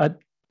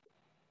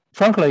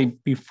frankly,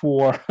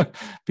 before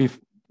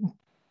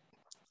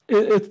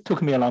it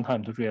took me a long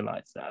time to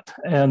realize that,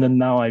 and then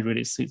now I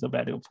really see the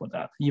value for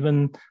that.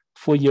 Even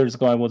 4 years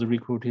ago, I was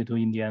recruited to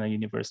Indiana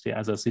University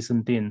as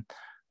assistant dean.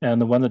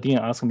 And when the dean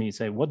asked me,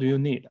 say, what do you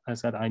need? I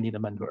said, I need a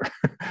mentor.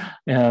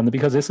 And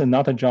because this is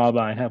not a job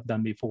I have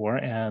done before,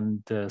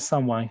 and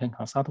someone can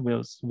consult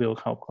will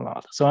help a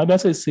lot. So I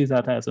basically see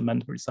that as a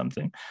mentor is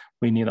something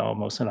we need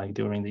almost like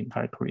during the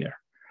entire career.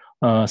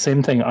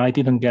 Same thing, I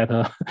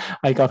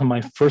got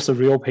my first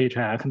real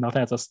paycheck, not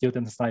as a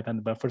student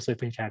stipend, but first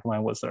paycheck when I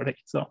was 30.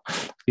 So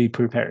be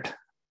prepared.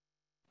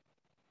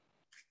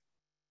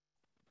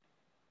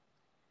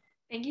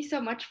 Thank you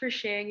so much for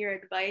sharing your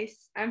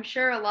advice. I'm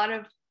sure a lot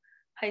of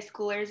high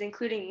schoolers,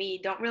 including me,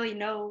 don't really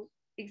know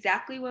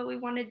exactly what we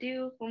want to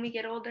do when we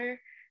get older.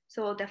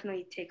 So we'll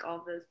definitely take all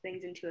of those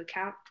things into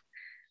account.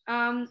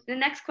 The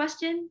next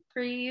question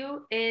for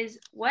you is,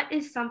 what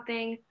is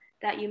something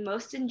that you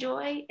most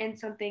enjoy and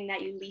something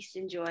that you least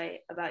enjoy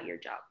about your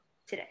job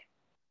today?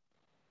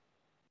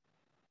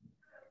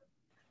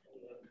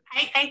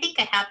 I think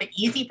I have it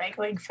easy by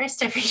going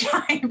first every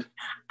time.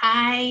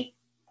 I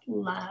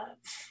love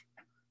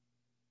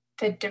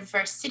the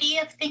diversity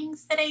of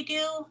things that I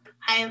do.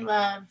 I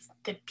love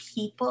the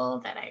people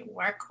that I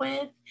work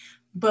with,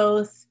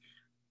 both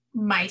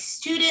my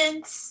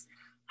students,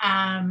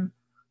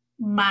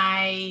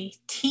 my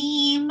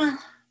team,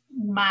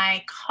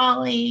 my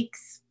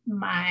colleagues,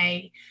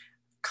 my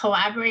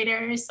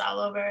collaborators all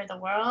over the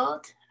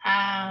world.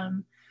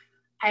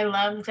 I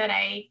love that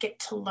I get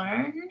to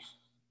learn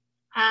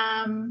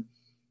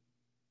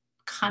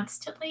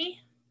constantly.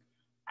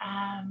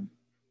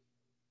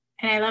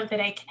 And I love that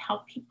I can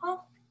help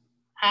people.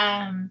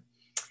 I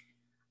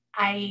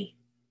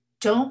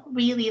don't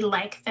really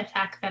like the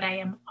fact that I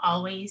am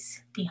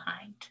always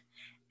behind.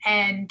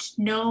 And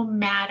no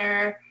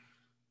matter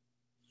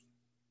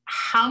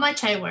how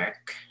much I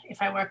work,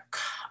 if I work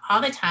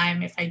all the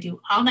time, if I do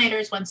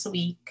all-nighters once a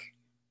week,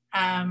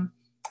 I'm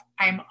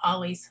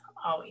always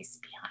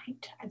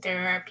behind.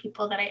 There are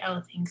people that I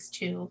owe things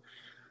to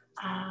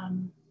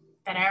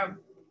that are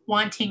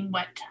wanting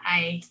what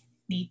I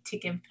need to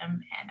give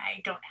them, and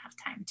I don't have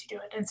time to do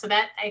it. And so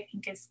that, I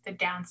think, is the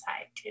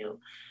downside to,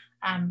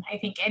 I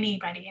think,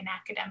 anybody in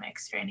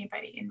academics or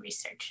anybody in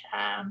research.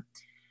 I'm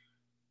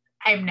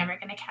never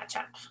going to catch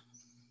up.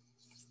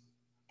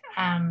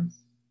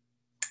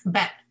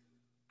 But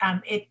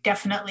it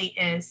definitely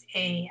is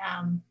a,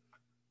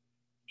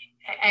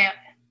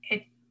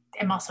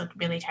 I'm also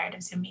really tired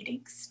of Zoom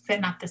meetings, but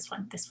not this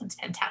one. This one's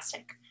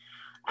fantastic.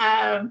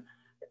 But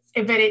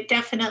it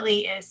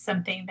definitely is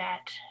something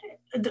that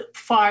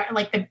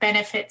like the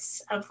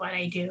benefits of what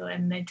I do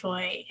and the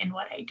joy in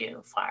what I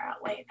do far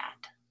outweigh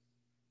that.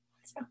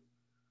 So.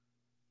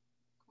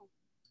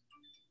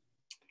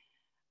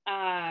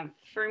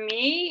 For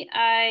me,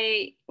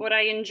 what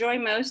I enjoy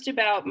most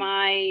about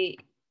my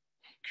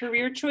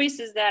career choice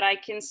is that I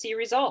can see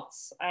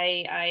results.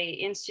 I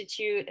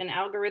institute an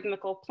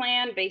algorithmical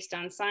plan based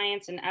on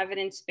science and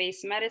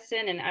evidence-based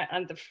medicine and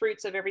on the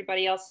fruits of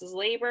everybody else's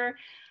labor.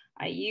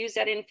 I use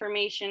that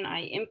information,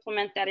 I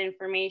implement that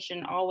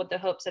information, all with the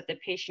hopes that the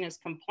patient is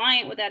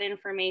compliant with that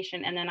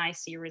information, and then I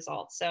see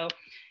results. So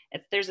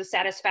there's a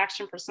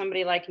satisfaction for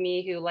somebody like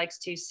me who likes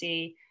to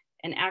see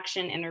an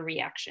action and a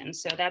reaction.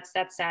 So that's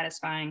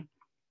satisfying.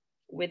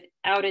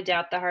 Without a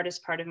doubt, the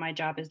hardest part of my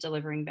job is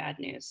delivering bad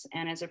news.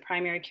 And as a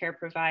primary care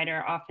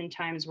provider,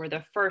 oftentimes we're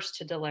the first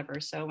to deliver.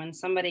 So when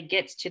somebody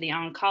gets to the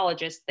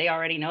oncologist, they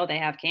already know they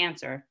have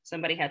cancer.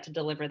 Somebody had to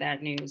deliver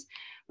that news.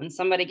 When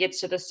somebody gets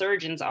to the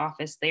surgeon's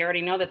office, they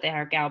already know that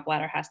their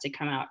gallbladder has to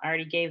come out. I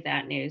already gave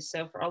that news.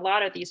 So for a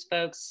lot of these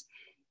folks,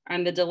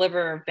 I'm the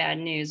deliverer of bad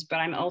news, but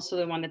I'm also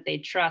the one that they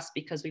trust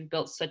because we've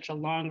built such a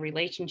long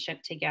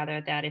relationship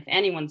together that if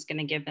anyone's going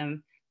to give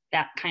them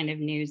that kind of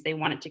news, they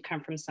want it to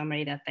come from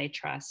somebody that they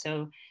trust.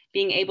 So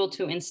being able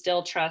to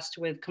instill trust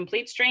with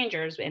complete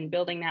strangers and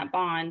building that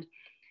bond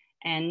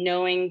and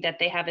knowing that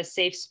they have a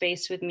safe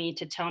space with me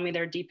to tell me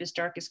their deepest,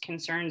 darkest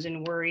concerns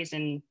and worries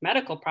and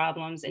medical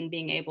problems, and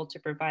being able to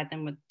provide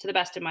them with, to the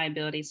best of my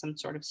ability, some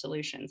sort of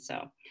solution.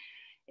 So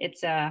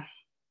it's a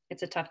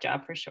tough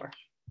job for sure.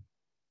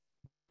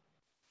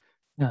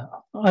 Yeah,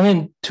 I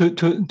mean,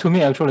 to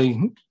me,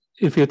 actually,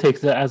 if you take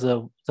the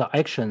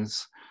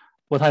actions,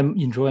 what I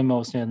enjoy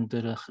most and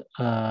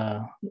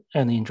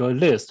enjoy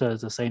least is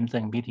the same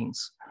thing,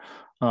 meetings.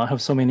 I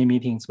have so many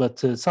meetings, but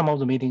some of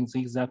the meetings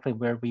exactly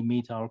where we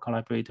meet our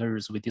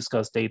collaborators, we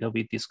discuss data,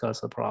 we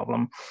discuss a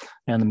problem,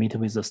 and meet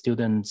with the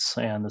students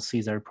and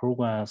see their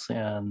progress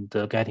and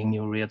getting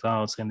new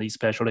results. And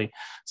especially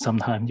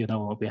sometimes,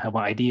 we have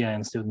an idea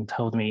and student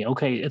told me,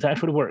 okay, it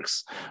actually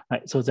works,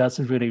 right? So that's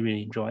really,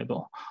 really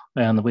enjoyable.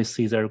 And we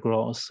see their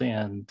growth,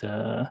 and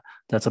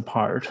that's a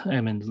part.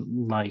 I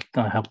mean, like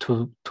I have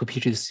two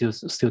PhD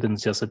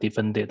students just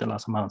defended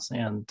last month,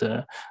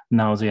 and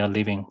now they are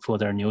leaving for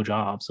their new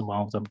jobs.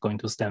 One of them going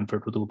to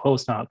Stanford to do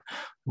postdoc,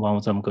 one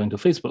of them going to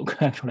Facebook,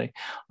 actually.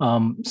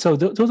 So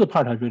those are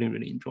part I really,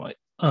 really enjoy.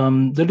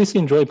 The least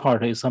enjoy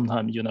part is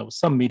sometimes,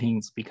 some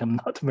meetings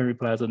become not very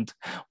pleasant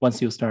once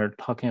you start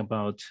talking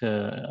about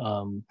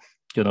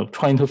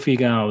trying to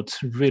figure out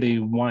really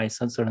why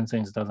certain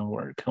things doesn't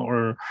work,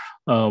 or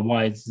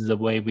why the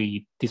way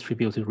we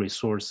distributed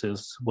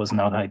resources was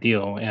not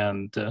ideal,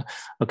 and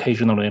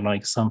occasionally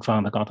like some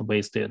fund got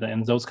wasted,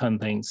 and those kind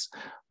of things,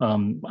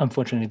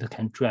 unfortunately, they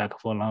can drag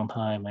for a long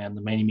time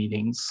and many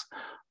meetings.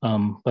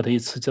 But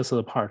it's just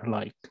a part,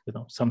 like,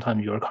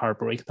 sometimes your car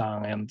breaks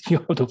down and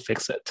you have to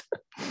fix it.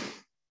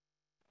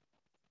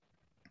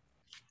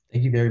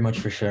 Thank you very much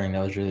for sharing. That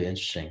was really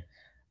interesting.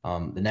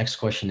 The next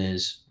question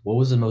is, what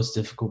was the most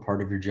difficult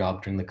part of your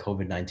job during the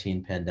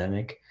COVID-19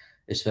 pandemic,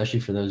 especially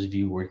for those of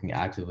you working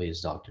actively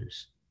as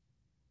doctors?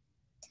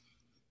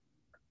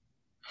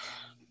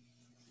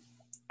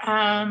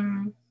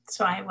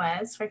 So I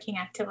was working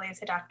actively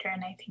as a doctor,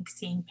 and I think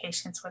seeing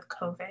patients with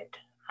COVID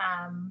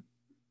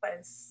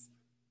was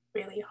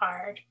really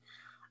hard.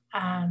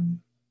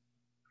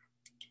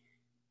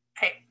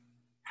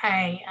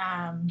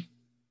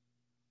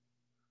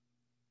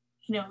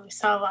 We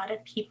saw a lot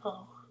of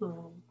people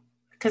who,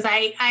 because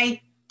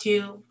I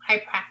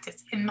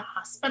practice in the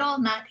hospital,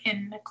 not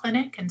in the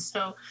clinic. And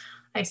so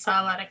I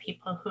saw a lot of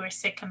people who were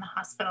sick in the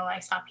hospital. I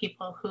saw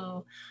people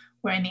who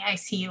were in the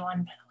ICU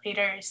on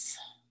ventilators.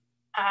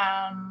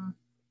 I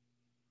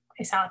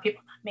saw a lot of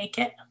people not make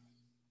it.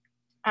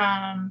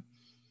 And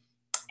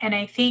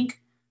I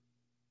think,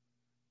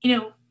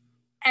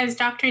 as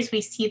doctors,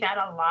 we see that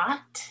a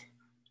lot.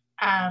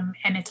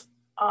 And it's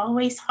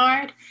always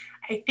hard.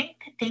 I think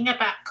the thing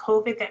about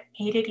COVID that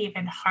made it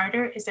even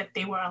harder is that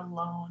they were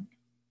alone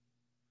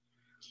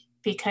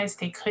because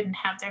they couldn't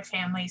have their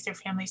families. Their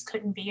families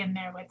couldn't be in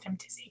there with them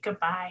to say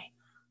goodbye.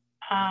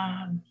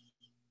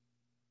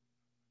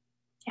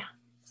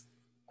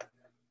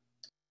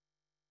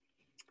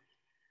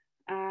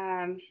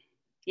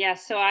 Yeah,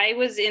 so I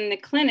was in the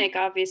clinic,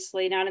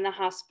 obviously, not in the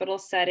hospital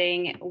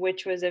setting,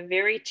 which was a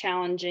very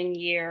challenging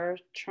year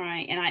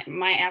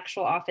my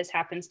actual office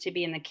happens to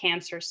be in the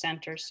cancer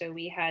center. So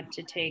we had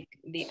to take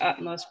the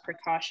utmost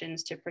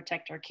precautions to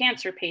protect our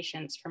cancer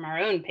patients from our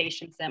own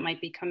patients that might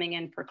be coming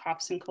in for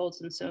coughs and colds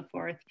and so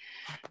forth.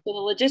 So the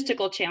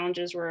logistical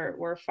challenges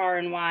were far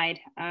and wide.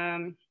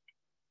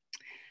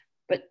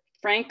 But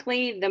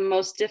frankly, the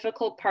most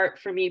difficult part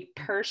for me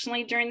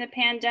personally during the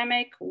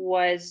pandemic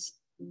was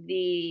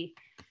the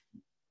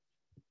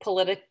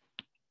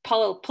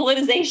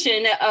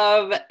politicization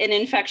of an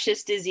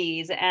infectious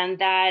disease, and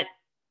that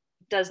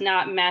does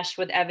not mesh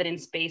with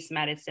evidence-based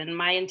medicine.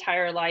 My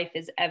entire life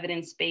is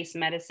evidence-based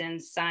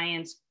medicine,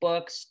 science,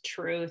 books,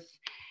 truth,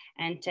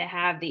 and to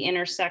have the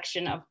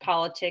intersection of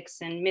politics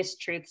and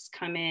mistruths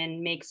come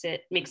in makes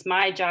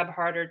my job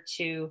harder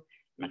to.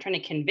 I'm not trying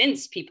to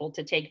convince people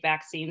to take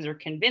vaccines or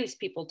convince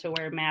people to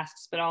wear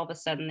masks, but all of a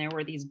sudden there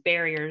were these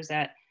barriers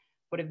that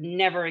would have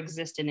never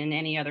existed in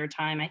any other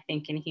time, I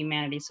think, in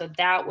humanity. So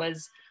that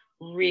was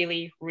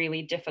really,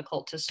 really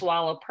difficult to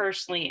swallow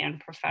personally and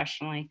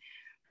professionally.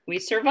 We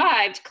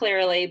survived,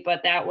 clearly,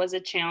 but that was a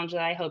challenge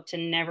that I hope to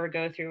never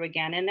go through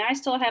again. And I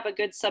still have a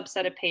good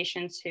subset of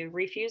patients who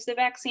refuse the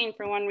vaccine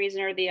for one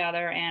reason or the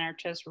other and are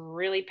just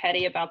really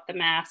petty about the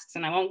masks.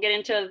 And I won't get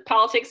into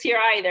politics here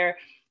either,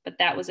 but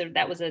that was a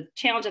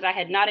challenge that I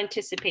had not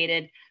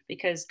anticipated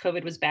because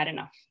COVID was bad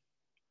enough.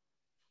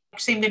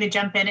 Actually, I'm going to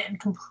jump in and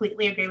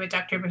completely agree with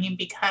Dr. Ibrahim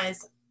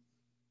because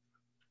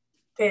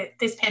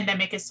this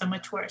pandemic is so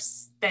much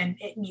worse than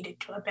it needed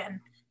to have been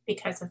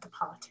because of the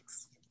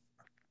politics.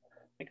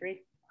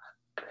 Agree.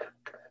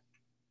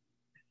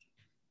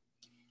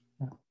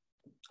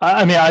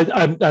 I mean,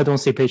 I don't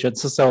see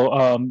patients,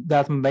 so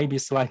that may be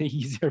slightly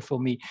easier for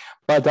me.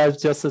 But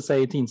that's just to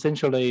say, it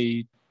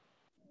essentially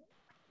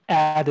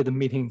added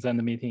meetings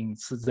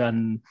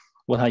than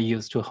what I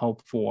used to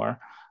hope for.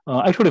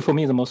 Actually, for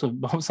me,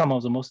 some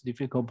of the most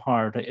difficult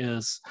part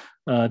is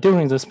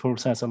during this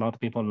process, a lot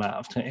of people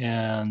left,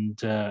 and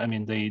I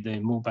mean, they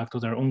move back to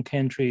their own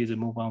country, they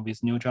move on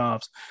with new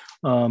jobs,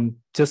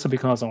 just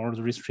because of all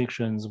the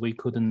restrictions, we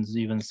couldn't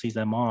even see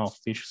them off,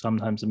 which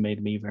sometimes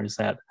made me very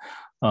sad.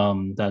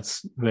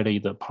 That's really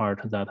the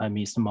part that I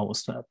miss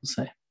most, I would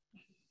say.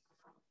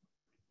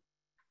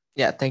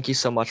 Yeah, thank you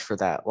so much for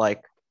that.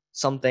 Like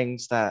some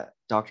things that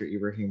Dr.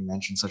 Ibrahim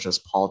mentioned, such as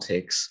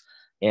politics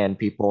and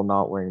people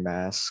not wearing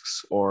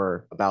masks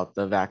or about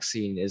the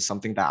vaccine, is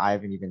something that I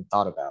haven't even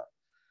thought about.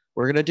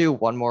 We're going to do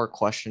one more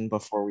question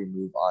before we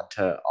move on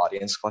to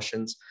audience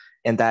questions.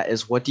 And that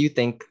is, what do you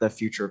think the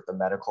future of the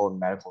medical and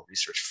medical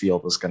research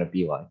field is going to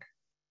be like?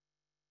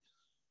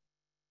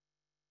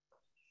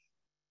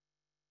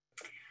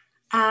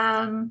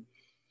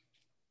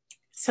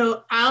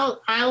 So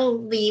I'll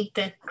leave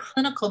the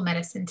clinical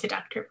medicine to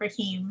Dr.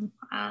 Ibrahim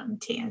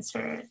to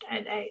answer.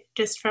 I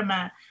just from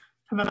a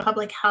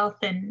public health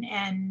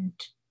and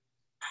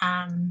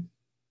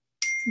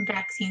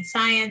vaccine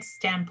science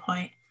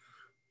standpoint,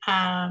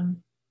 I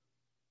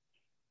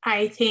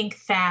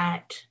think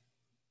that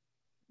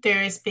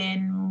there has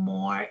been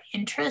more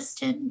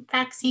interest in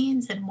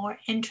vaccines and more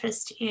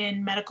interest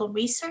in medical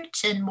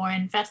research and more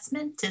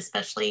investment,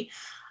 especially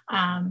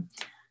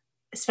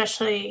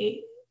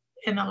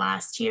in the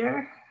last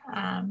year.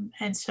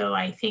 And so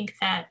I think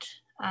that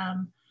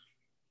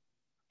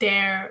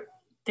there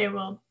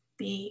will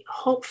be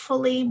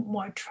hopefully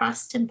more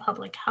trust in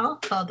public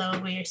health, although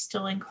we are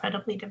still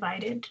incredibly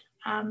divided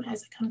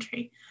as a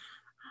country.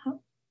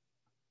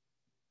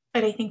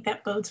 But I think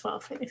that bodes well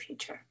for the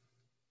future.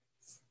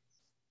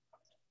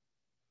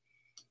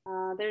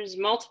 There's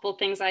multiple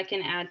things I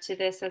can add to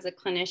this as a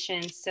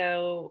clinician.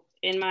 So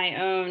in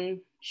my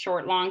own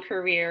short, long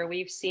career,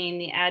 we've seen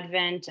the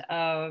advent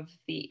of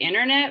the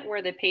internet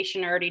where the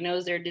patient already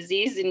knows their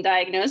disease and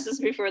diagnosis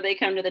before they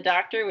come to the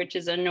doctor, which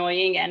is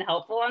annoying and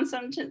helpful on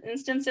some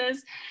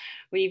instances.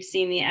 We've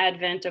seen the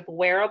advent of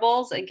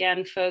wearables.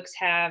 Again, folks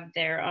have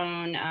their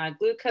own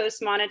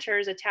glucose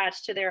monitors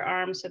attached to their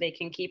arms so they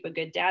can keep a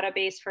good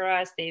database for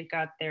us. They've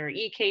got their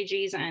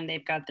EKGs and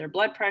they've got their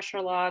blood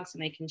pressure logs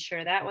and they can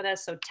share that with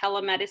us. So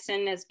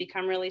telemedicine has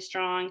become really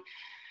strong.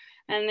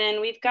 And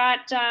then we've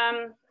got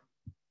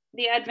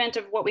the advent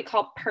of what we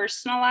call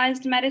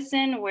personalized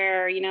medicine,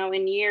 where, you know,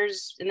 in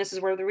years, and this is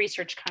where the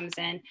research comes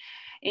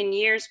in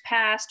years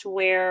past,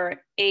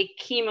 where a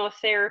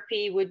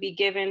chemotherapy would be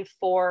given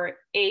for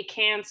a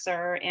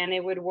cancer and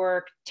it would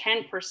work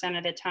 10%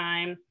 of the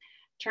time.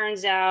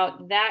 Turns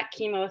out that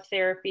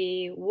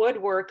chemotherapy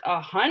would work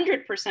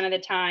 100% of the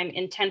time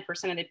in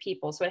 10% of the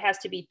people. So it has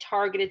to be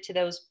targeted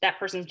to that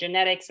person's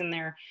genetics and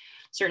their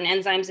certain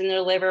enzymes in their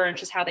liver and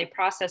just how they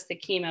process the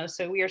chemo.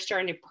 So we are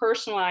starting to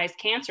personalize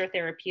cancer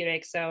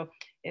therapeutics. So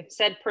if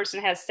said person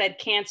has said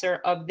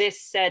cancer of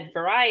this said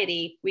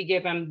variety, we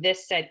give them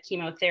this said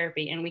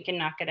chemotherapy and we can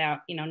knock it out,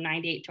 you know,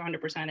 98 to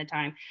 100% of the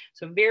time.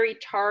 So very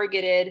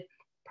targeted,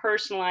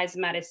 personalized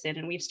medicine.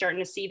 And we've started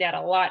to see that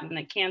a lot in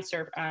the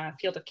cancer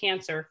field of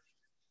cancer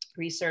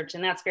research.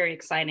 And that's very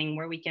exciting,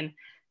 where we can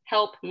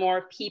help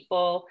more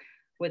people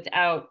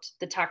without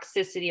the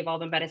toxicity of all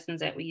the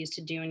medicines that we used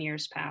to do in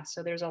years past.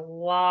 So there's a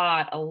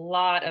lot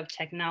of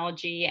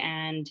technology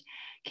and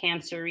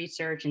cancer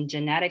research and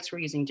genetics. We're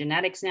using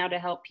genetics now to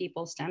help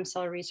people, stem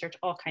cell research,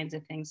 all kinds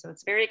of things. So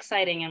it's very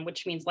exciting, and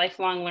which means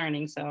lifelong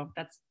learning. So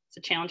it's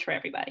a challenge for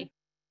everybody.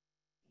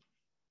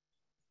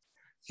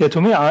 Yeah,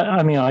 to me,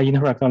 I mean, I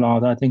interact a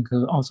lot, I think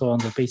also on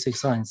the basic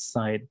science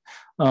side.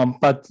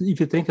 But if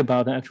you think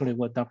about actually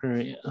what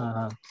Dr.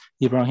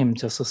 Ibrahim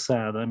just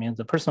said, I mean,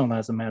 the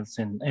personalized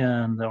medicine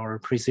and or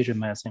precision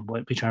medicine,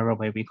 whichever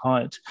way we call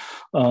it,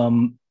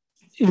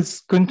 it's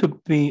going to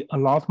be a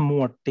lot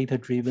more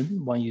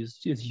data-driven than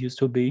it used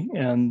to be.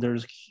 And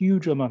there's a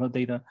huge amount of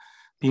data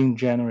being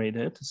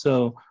generated.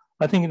 So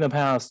I think in the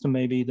past,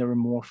 maybe there were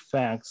more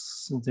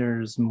facts,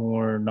 there's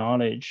more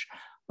knowledge.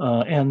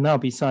 And now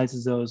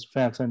besides those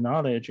facts and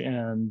knowledge,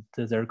 and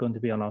there are going to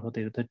be a lot of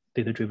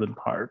data-driven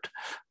part.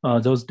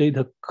 Those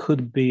data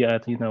could be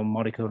at, you know,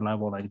 molecular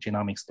level, like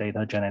genomics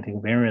data, genetic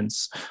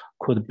variants,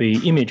 could be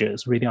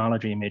images,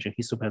 radiology images,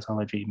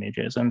 histopathology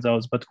images, and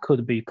those, but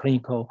could be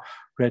clinical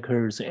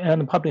records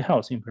and public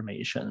health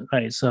information,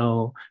 right?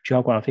 So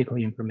geographical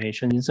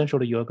information.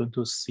 Essentially, you're going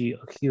to see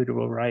a huge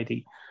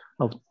variety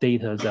of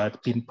data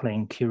that been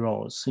playing key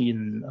roles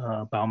in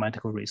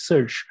biomedical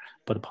research,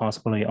 but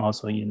possibly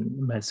also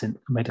in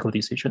medical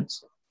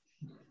decisions.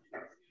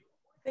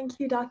 Thank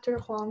you, Dr.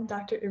 Huang,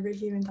 Dr.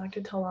 Ibrahim, and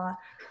Dr. Talat.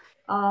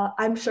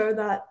 I'm sure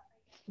that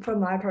from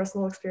my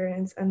personal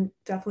experience, and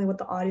definitely what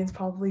the audience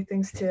probably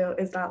thinks too,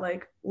 is that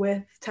like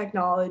with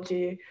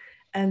technology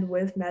and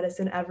with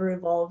medicine ever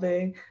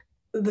evolving,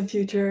 the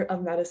future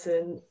of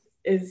medicine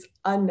is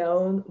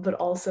unknown, but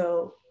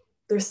also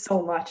there's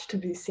so much to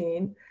be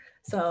seen.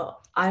 So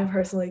I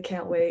personally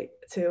can't wait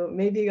to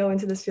maybe go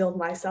into this field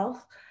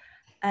myself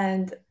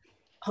and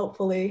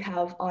hopefully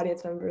have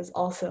audience members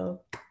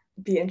also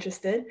be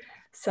interested.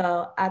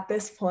 So at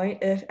this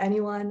point, if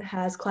anyone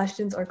has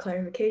questions or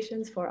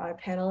clarifications for our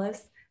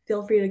panelists,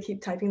 feel free to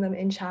keep typing them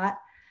in chat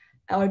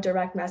or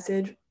direct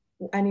message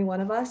any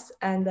one of us.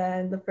 And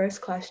then the first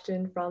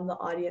question from the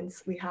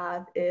audience we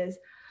have is,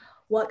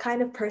 what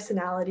kind of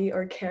personality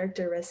or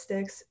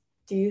characteristics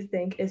do you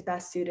think is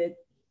best suited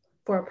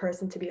for a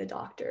person to be a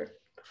doctor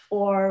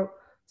or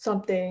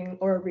something,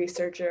 or a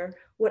researcher,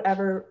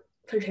 whatever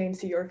pertains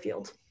to your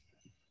field?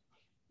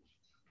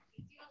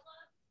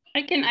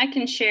 I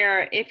can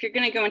share, if you're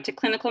going to go into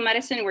clinical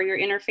medicine where you're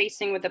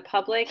interfacing with the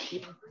public,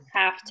 you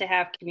have to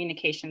have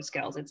communication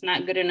skills. It's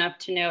not good enough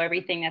to know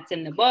everything that's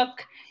in the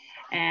book.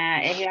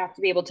 You have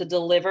to be able to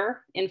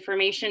deliver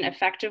information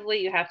effectively.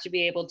 You have to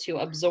be able to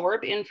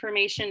absorb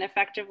information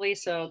effectively.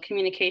 So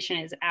communication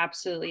is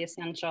absolutely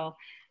essential.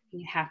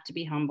 You have to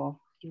be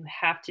humble. You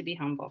have to be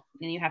humble.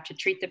 And you have to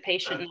treat the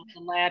patient in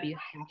the lab. You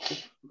have to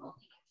be humble.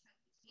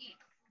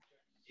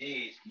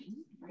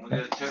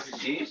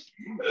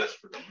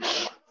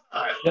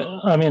 Yeah,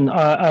 I mean,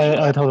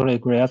 I totally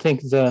agree. I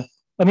think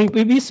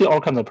we see all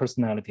kinds of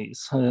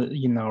personalities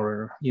in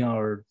our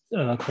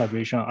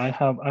collaboration. I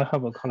have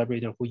a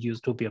collaborator who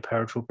used to be a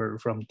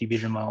paratrooper from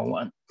Division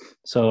 101.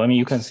 So I mean,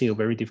 you can see a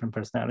very different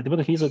personality,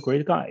 but he's a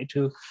great guy,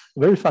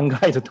 very fun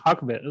guy to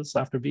talk with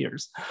after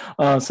beers.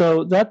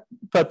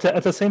 But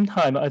at the same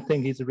time, I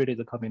think it's really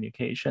the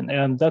communication,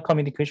 and that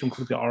communication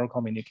could be our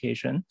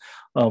communication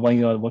when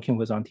you are working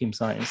with on team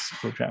science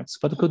projects.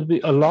 But it could be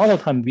a lot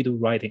of time we do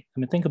writing. I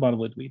mean, think about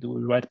what we do.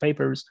 We write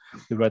papers,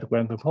 we write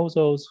grant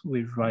proposals,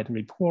 we write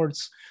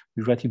reports,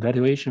 we write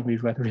evaluation, we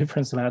write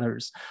reference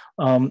letters.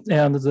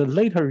 And the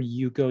later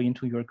you go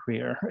into your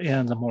career,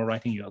 and the more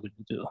writing you are going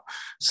to do.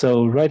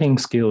 So writing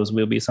skills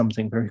will be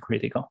something very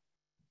critical.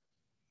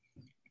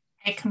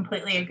 I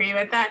completely agree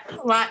with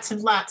that. Lots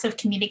of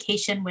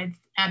communication with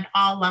at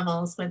all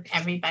levels with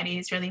everybody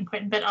is really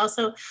important, but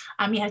also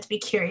you have to be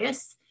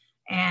curious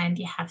and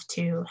you have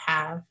to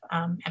have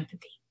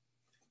empathy.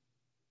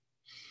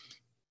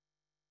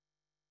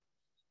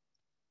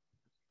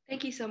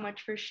 Thank you so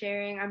much for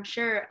sharing. I'm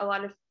sure a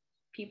lot of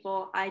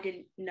people, I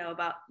didn't know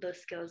about those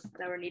skills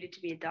that were needed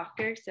to be a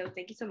doctor. So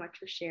thank you so much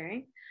for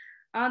sharing.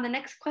 The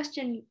next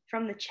question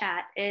from the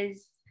chat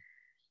is,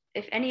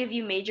 if any of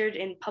you majored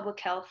in public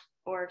health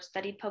or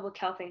studied public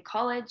health in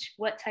college,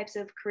 what types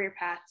of career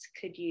paths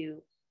could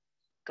you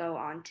go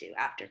on to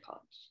after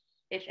college?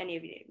 If any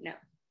of you know.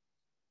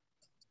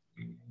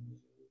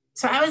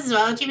 So I was a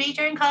zoology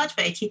major in college,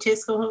 but I teach at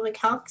School of Public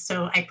Health.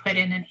 So I put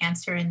in an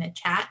answer in the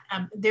chat.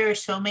 There are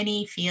so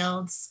many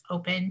fields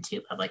open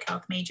to public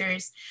health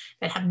majors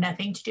that have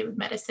nothing to do with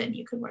medicine.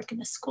 You could work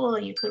in a school,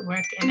 you could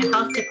work in a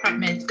health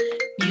department,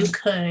 you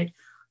could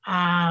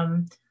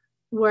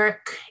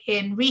work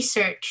in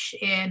research,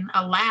 in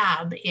a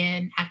lab,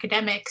 in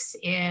academics,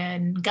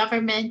 in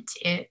government,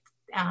 in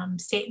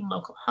state and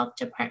local health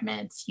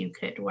departments. You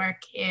could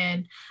work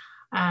in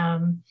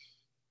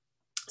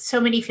so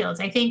many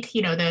fields. I think,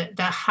 you know,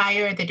 the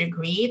higher the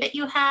degree that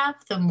you have,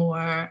 the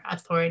more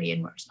authority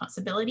and more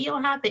responsibility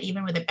you'll have. But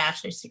even with a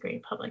bachelor's degree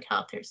in public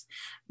health, there's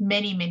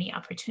many, many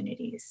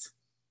opportunities.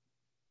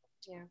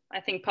 Yeah, I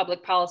think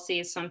public policy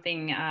is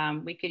something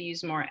we could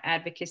use more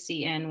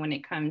advocacy in when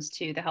it comes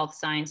to the health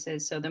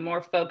sciences. So the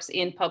more folks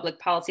in public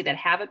policy that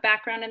have a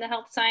background in the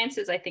health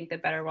sciences, I think the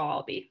better we'll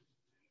all be.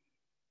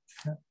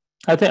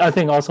 I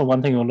think also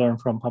one thing you learn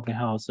from public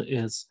health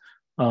is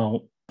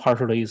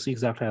partially is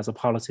exactly as a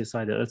policy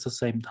side. At the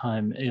same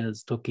time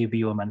is to give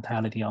you a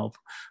mentality of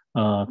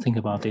think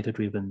about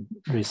data-driven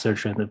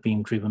research and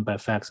being driven by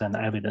facts and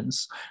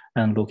evidence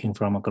and looking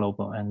from a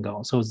global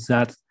angle. So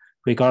that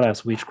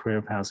regardless which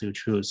career path you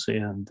choose,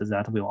 and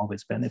that will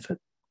always benefit.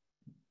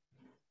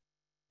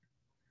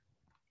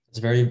 It's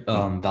very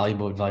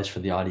valuable advice for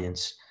the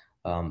audience.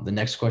 The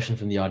next question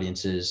from the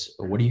audience is,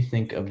 what do you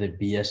think of the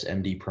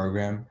BSMD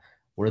program?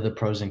 What are the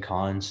pros and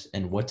cons,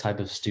 and what type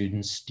of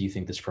students do you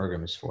think this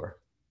program is for?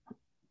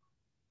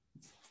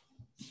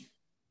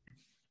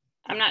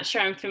 I'm not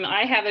sure I'm familiar.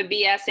 I have a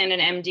BS and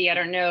an MD. I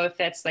don't know if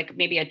that's like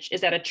maybe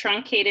is that a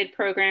truncated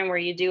program where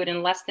you do it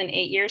in less than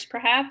 8 years,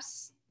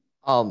 perhaps?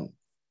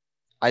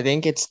 I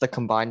think it's the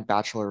combined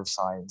Bachelor of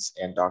Science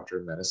and Doctor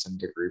of Medicine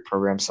degree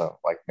program. So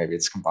like maybe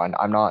it's combined.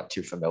 I'm not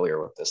too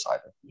familiar with this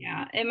either.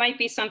 Yeah, it might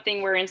be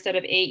something where instead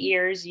of 8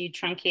 years, you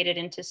truncate it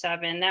into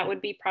 7. That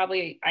would be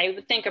probably, I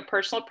would think, a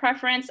personal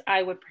preference.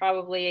 I would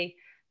probably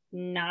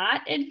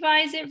not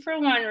advise it for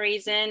one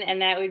reason,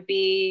 and that would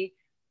be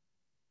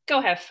go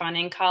have fun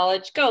in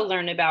college, go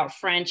learn about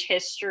French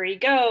history,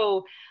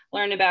 go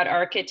learn about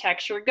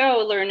architecture,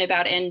 go learn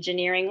about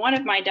engineering. One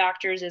of my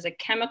doctors is a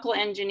chemical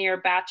engineer,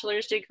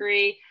 bachelor's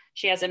degree.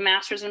 She has a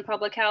master's in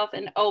public health.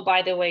 And oh,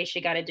 by the way,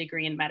 she got a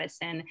degree in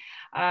medicine.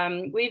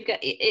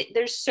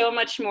 There's so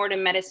much more to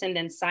medicine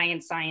than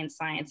science, science,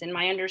 science. And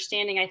my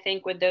understanding, I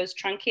think, with those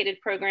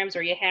truncated programs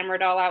where you hammer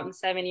it all out in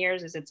 7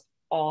 years is it's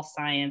all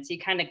science. You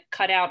kind of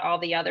cut out all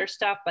the other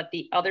stuff, but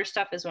the other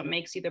stuff is what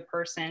makes you the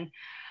person.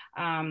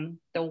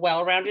 The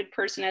well-rounded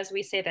person, as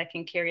we say, that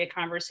can carry a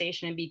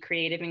conversation and be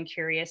creative and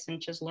curious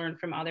and just learn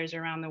from others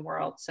around the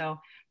world. So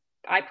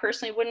I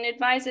personally wouldn't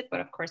advise it,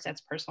 but of course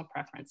that's personal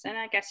preference. And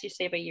I guess you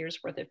save a year's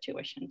worth of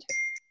tuition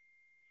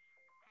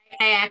too.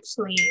 I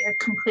actually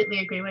completely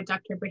agree with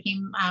Dr.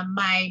 Brahim.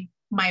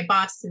 My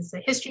boss is a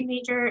history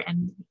major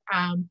and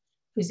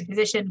who's a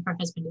physician. Her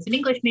husband is an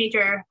English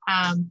major.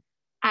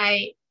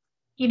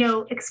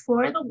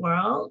 Explore the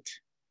world.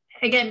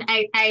 Again,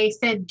 I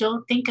said,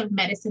 don't think of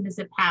medicine as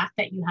a path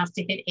that you have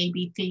to hit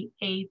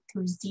A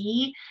through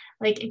Z.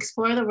 Like,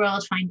 explore the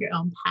world, find your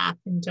own path,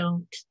 and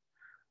don't,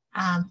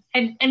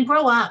 and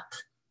grow up,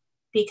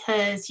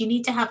 because you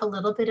need to have a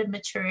little bit of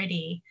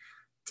maturity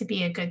to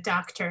be a good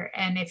doctor.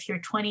 And if you're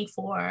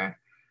 24,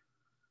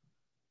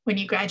 when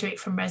you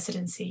graduate from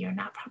residency, you're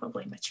not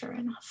probably mature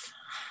enough.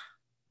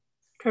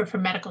 Or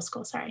from medical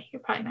school, sorry,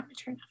 you're probably not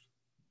mature enough.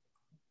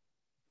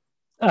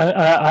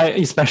 I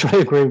especially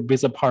agree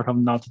with the part of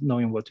not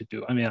knowing what to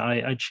do. I mean,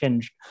 I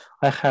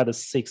had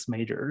 6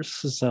 majors.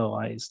 So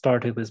I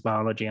started with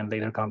biology and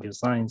later computer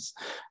science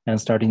and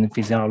started in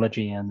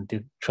physiology and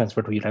did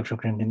transfer to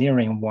electrical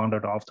engineering and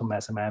wandered off to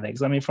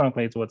mathematics. I mean,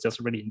 frankly, it was just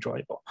really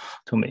enjoyable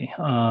to me.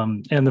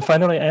 And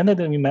finally I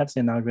ended in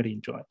medicine I really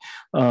enjoy.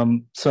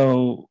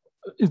 So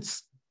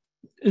it's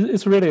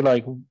really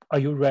like, are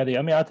you ready?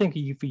 I mean, I think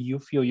if you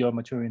feel you're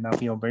mature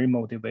enough, you're very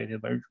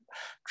motivated, very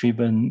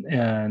driven,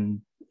 and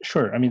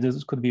sure, I mean,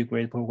 this could be a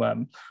great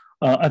program.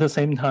 At the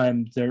same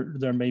time,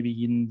 there may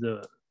be in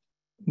the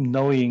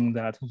knowing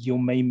that you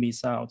may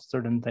miss out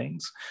certain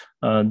things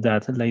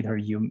that later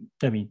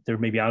there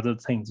may be other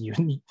things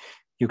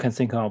you can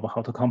think of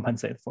how to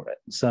compensate for it.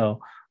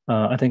 So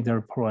I think there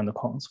are pros and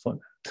cons for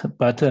that.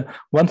 But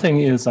one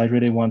thing is I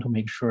really want to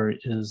make sure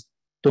is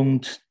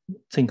don't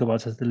think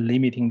about just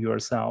limiting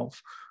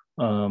yourself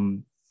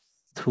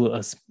to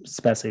a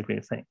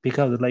specific thing,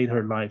 because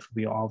later life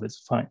will always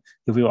find,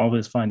 you will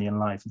always find in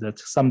life that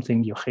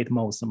something you hate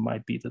most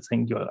might be the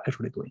thing you're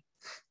actually doing.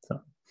 So.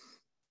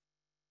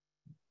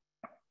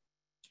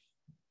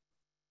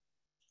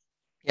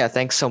 Yeah,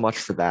 thanks so much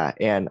for that.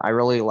 And I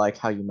really like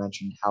how you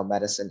mentioned how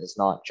medicine is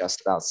not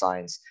just about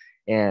science.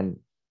 And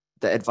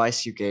the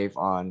advice you gave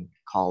on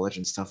college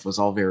and stuff was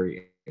all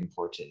very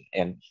important.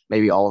 And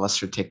maybe all of us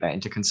should take that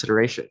into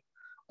consideration.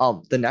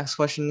 The next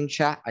question in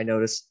chat, I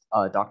noticed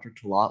Dr.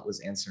 Talat was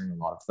answering a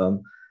lot of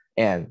them.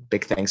 And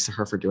big thanks to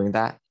her for doing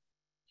that.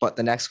 But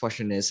the next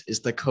question is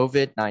the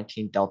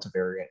COVID-19 Delta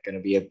variant going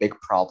to be a big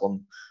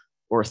problem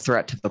or a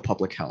threat to the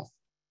public health?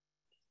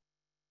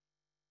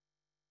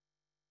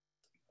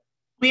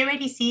 We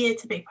already see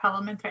it's a big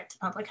problem and threat to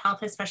public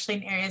health, especially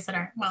in areas that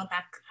aren't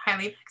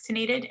highly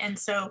vaccinated. And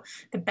so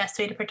the best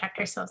way to protect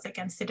ourselves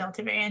against the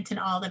Delta variant and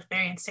all the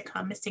variants to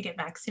come is to get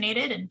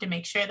vaccinated and to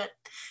make sure that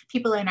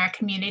people in our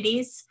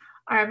communities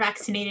are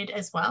vaccinated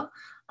as well.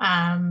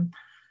 And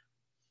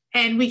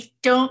we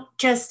don't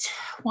just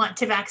want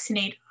to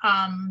vaccinate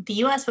the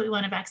US, but we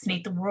want to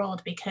vaccinate the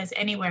world, because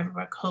anywhere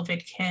where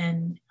COVID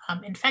can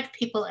infect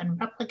people and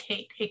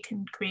replicate, it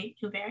can create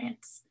new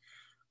variants.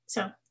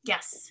 So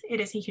yes,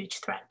 it is a huge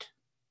threat.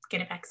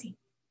 Get a vaccine.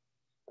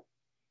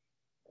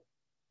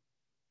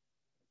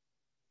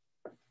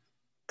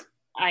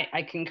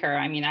 I concur.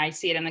 I mean, I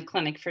see it in the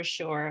clinic for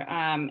sure.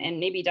 And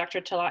maybe Dr.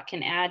 Talat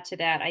can add to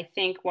that. I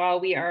think while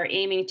we are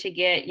aiming to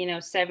get,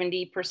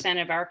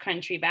 70% of our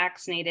country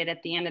vaccinated,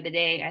 at the end of the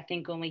day, I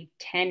think only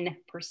 10%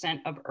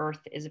 of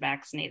Earth is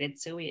vaccinated.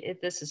 So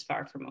this is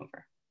far from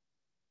over.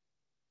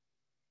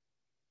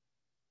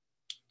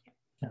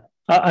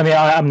 I mean,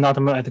 I'm not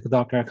a medical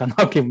doctor. I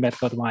cannot give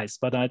medical advice,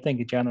 but I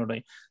think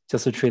generally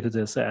just to treat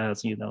this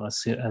as,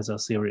 as a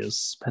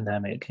serious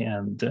pandemic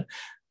and,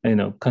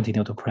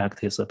 continue to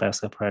practice the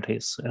best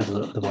practice as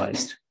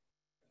advised.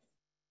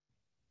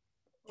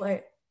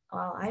 Wait,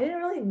 wow, I didn't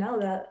really know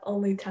that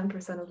only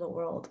 10% of the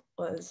world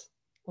was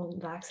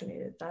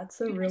vaccinated.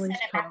 That's a really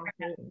strong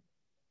thing.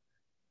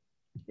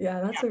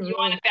 Yeah, that's a really. You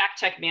want to fact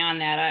check me on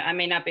that? I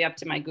may not be up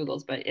to my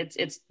Googles, but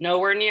it's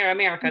nowhere near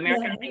America.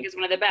 America, I think, is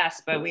one of the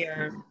best, but we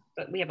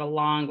have a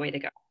long way to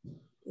go.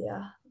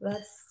 Yeah,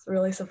 that's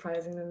really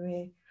surprising to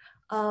me.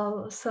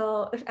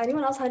 So if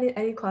anyone else had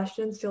any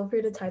questions, feel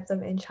free to type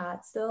them in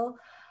chat still.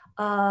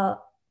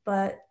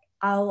 But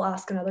I'll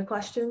ask another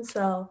question.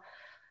 So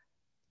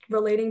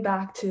relating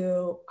back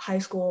to high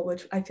school,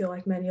 which I feel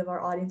like many of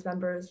our audience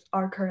members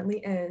are currently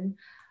in,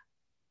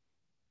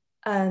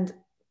 and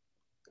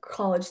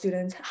college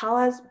students, how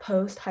has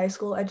post-high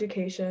school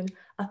education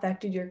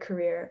affected your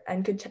career?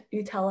 And could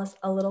you tell us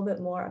a little bit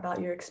more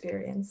about your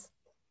experience?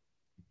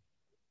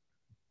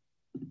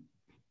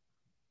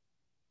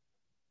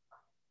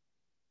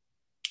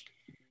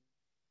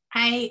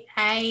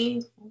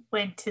 I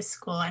went to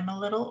school. I'm a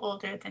little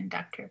older than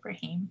Dr.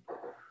 Ibrahim.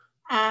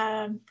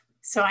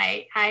 So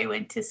I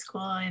went to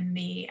school in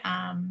the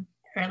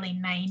early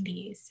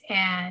 90s,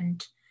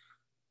 and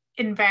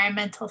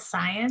environmental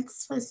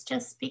science was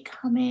just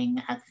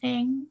becoming a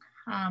thing.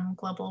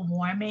 Global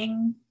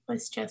warming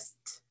was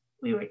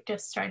we were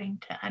just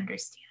starting to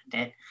understand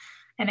it.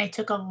 And I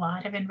took a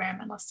lot of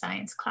environmental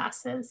science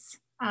classes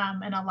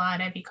and a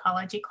lot of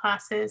ecology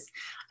classes.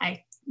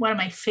 One of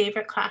my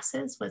favorite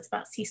classes was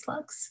about sea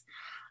slugs.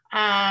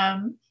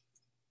 And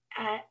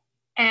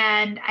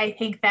I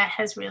think that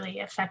has really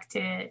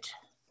affected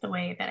the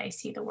way that I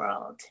see the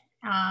world.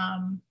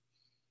 And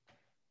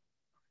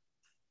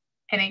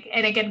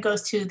again,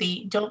 goes to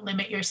the don't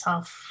limit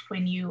yourself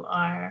when you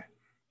are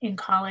in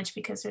college,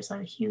 because there's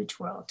a huge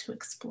world to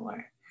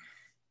explore.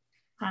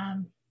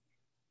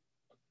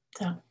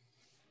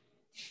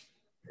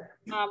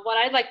 What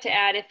I'd like to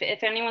add,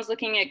 if anyone's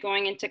looking at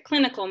going into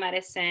clinical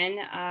medicine,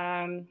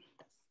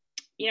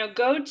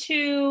 go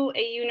to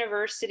a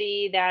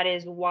university that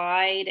is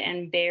wide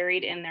and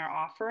varied in their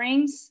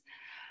offerings.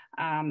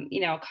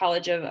 A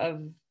college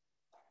of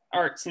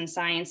arts and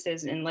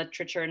sciences and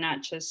literature,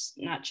 not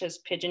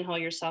just pigeonhole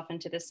yourself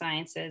into the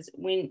sciences.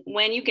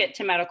 When you get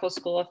to medical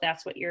school, if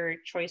that's what your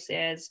choice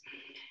is,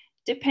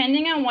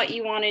 depending on what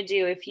you want to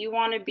do, if you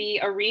want to be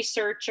a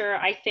researcher,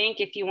 I think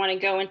if you want to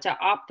go into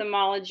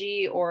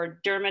ophthalmology or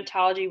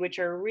dermatology, which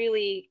are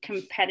really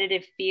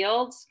competitive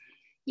fields,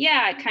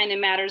 yeah, it kind of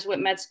matters what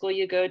med school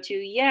you go to.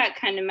 Yeah, it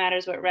kind of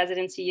matters what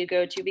residency you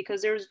go to,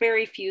 because there's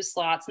very few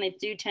slots, and they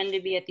do tend to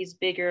be at these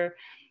bigger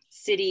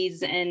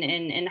cities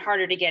and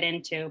harder to get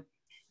into.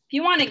 If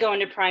you want to go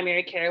into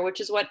primary care, which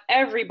is what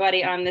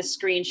everybody on this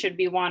screen should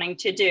be wanting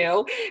to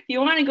do, if you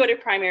want to go to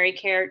primary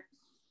care,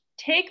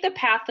 take the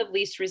path of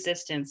least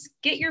resistance.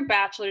 Get your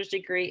bachelor's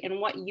degree in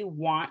what you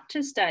want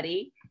to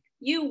study.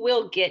 You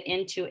will get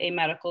into a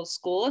medical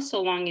school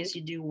so long as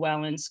you do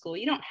well in school.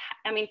 You don't,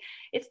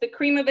 it's the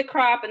cream of the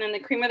crop, and then the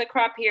cream of the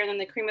crop here, and then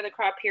the cream of the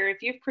crop here.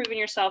 If you've proven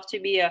yourself to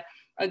be a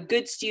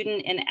good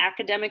student and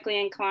academically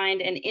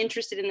inclined and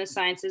interested in the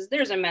sciences,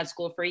 there's a med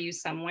school for you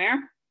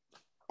somewhere.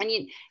 And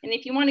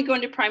if you want to go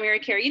into primary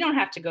care, you don't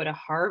have to go to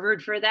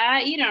Harvard for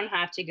that. You don't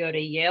have to go to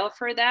Yale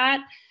for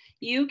that.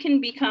 You can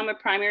become a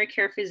primary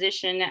care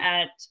physician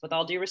at, with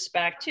all due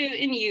respect,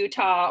 in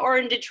Utah or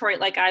in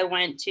Detroit, like I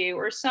went to,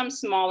 or some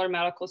smaller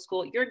medical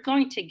school. You're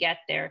going to get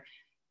there.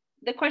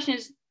 The question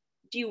is,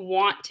 do you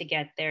want to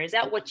get there? Is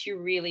that what you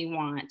really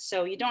want?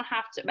 So you don't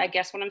have to, I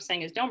guess what I'm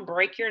saying is, don't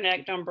break your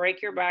neck, don't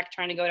break your back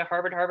trying to go to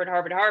Harvard, Harvard,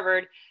 Harvard,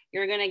 Harvard.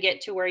 You're going to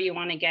get to where you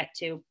want to get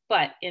to.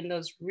 But in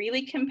those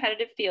really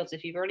competitive fields,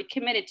 if you've already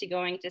committed to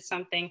going to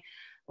something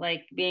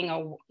like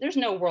there's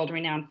no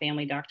world-renowned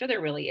family doctor,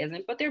 there really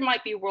isn't, but there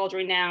might be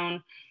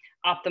world-renowned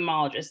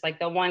ophthalmologist, like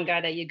the one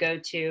guy that you go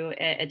to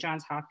at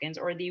Johns Hopkins,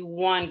 or the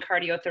one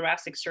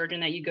cardiothoracic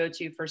surgeon that you go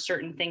to for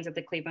certain things at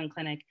the Cleveland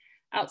Clinic.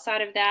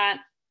 Outside of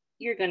that,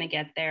 you're going to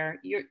get there.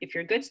 If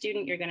you're a good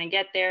student, you're going to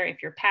get there.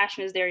 If your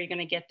passion is there, you're going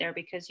to get there,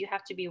 because you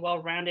have to be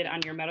well-rounded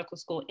on your medical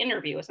school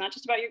interview. It's not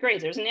just about your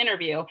grades. There's an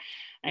interview.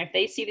 And if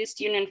they see the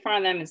student in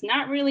front of them is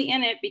not really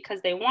in it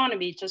because they want to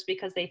be, just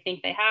because they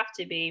think they have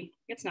to be,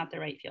 it's not the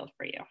right field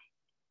for you.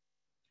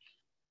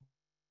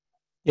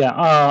 Yeah,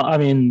 I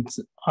mean,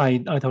 I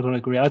totally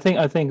agree. I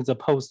think the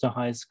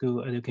post-high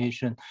school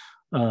education,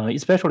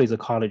 especially the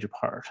college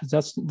part,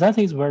 that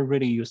is where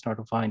really you start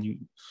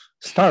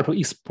to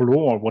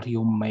explore what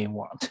you may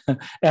want,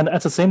 and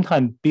at the same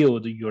time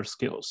build your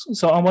skills.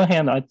 So on one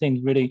hand, I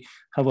think really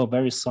have a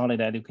very solid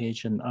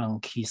education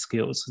on key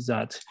skills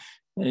that,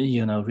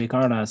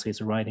 regardless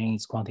it's writing,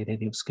 it's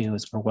quantitative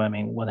skills,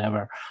 programming,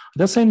 whatever. At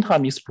the same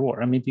time,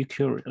 explore. I mean, be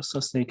curious,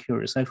 stay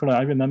curious. Actually,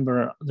 I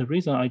remember the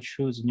reason I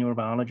chose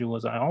neurobiology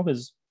was I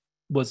always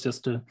was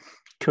just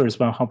curious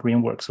about how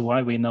brain works,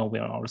 why we know we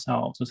are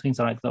ourselves, things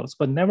like those,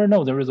 but never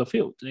know there is a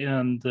field.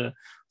 And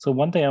so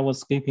one day I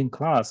was skipping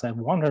class, I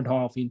wandered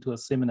off into a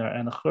seminar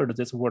and heard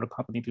this word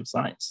cognitive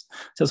science.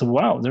 Just,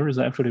 wow, there is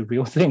actually a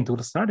real thing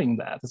to studying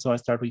that. So I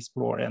started to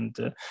explore and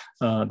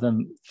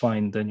then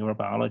find the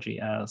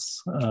neurobiology as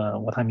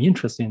what I'm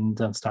interested in,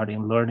 then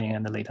starting learning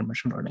and later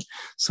machine learning.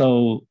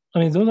 So, I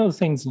mean, those are the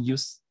things you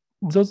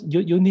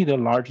need a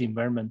large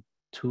environment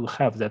to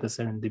have that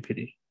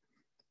serendipity.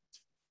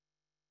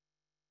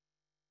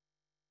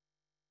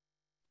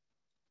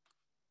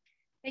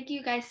 Thank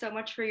you guys so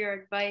much for your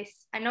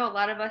advice. I know a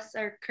lot of us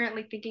are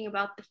currently thinking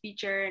about the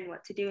future and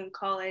what to do in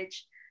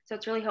college. So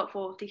it's really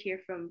helpful to hear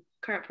from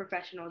current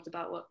professionals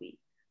about what we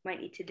might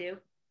need to do.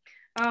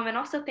 And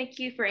also thank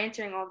you for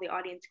answering all the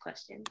audience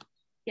questions.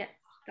 Yeah.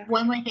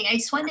 One more thing, I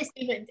just wanted to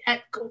say,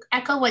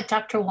 echo what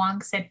Dr.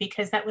 Wong said,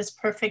 because that was a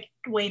perfect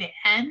way to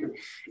end,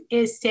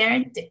 is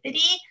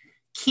serendipity.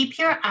 Keep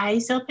your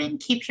eyes open,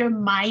 keep your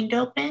mind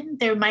open.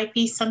 There might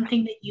be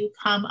something that you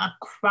come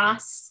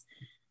across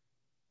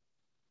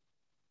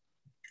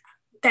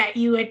that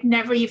you had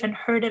never even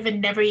heard of and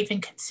never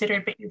even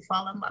considered, but you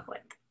fall in love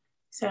with.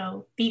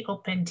 So be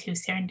open to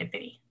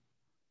serendipity.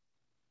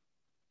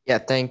 Yeah,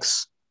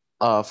 thanks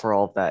for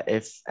all of that.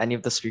 If any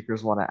of the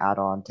speakers want to add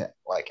on to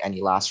like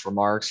any last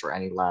remarks or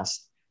any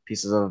last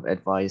pieces of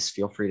advice,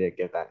 feel free to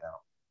give that now.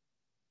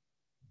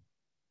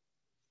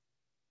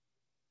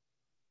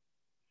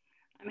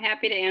 I'm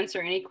happy to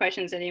answer any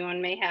questions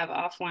anyone may have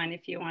offline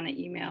if you want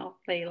to email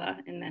Layla,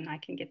 and then I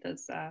can get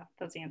those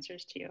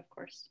answers to you, of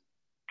course.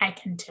 I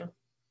can too.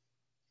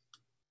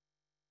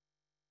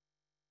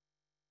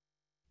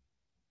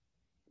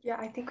 Yeah,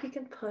 I think you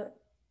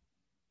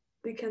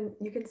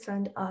can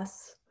send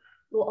us,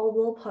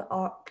 we'll put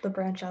the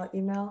BranchOut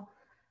email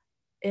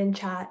in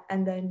chat,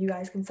 and then you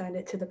guys can send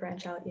it to the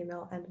BranchOut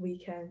email and we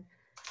can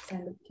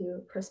send it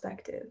to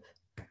prospective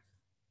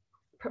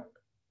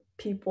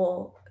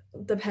people,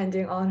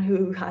 depending on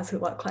who has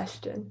what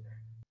question.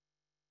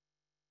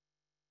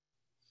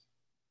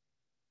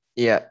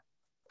 Yeah,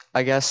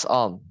 I guess,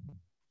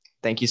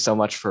 thank you so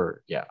much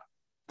for, we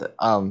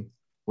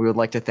would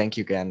like to thank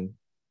you again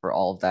for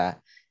all of that.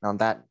 And on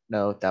that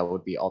note, that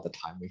would be all the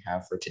time we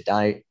have for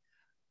tonight.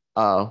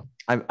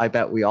 I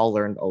bet we all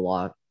learned a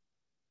lot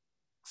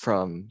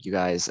from you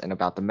guys and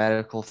about the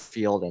medical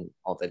field and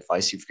all the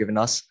advice you've given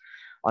us.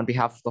 On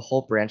behalf of the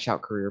whole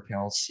BranchOut career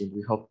panel team,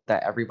 we hope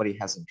that everybody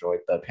has enjoyed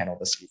the panel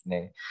this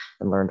evening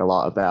and learned a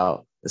lot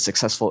about the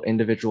successful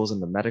individuals in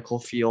the medical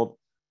field.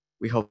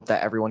 We hope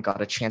that everyone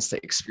got a chance to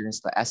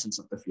experience the essence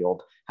of the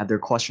field, had their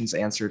questions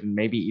answered, and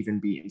maybe even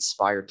be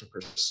inspired to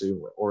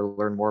pursue or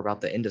learn more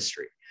about the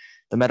industry.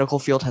 The medical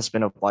field has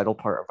been a vital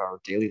part of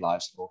our daily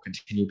lives and will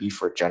continue to be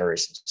for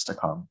generations to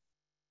come.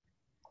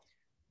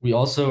 We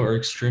also are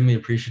extremely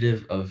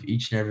appreciative of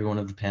each and every one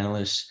of the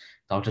panelists,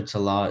 Dr.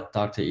 Talat,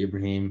 Dr.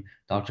 Ibrahim,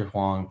 Dr.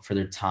 Huang, for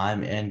their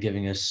time and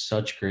giving us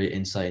such great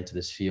insight into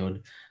this field.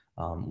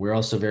 We're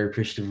also very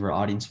appreciative of our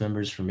audience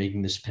members for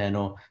making this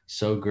panel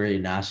so great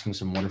and asking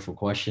some wonderful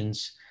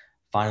questions.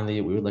 Finally,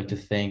 we would like to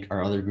thank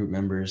our other group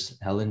members,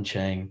 Helen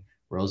Cheng,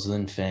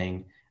 Rosalind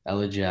Fang,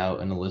 Ella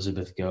Zhao, and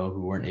Elizabeth Go,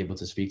 who weren't able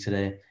to speak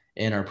today,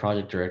 and our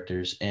project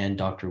directors, and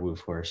Dr. Wu,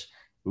 of course.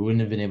 We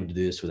wouldn't have been able to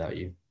do this without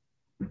you.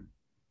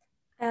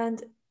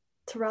 And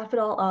to wrap it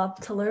all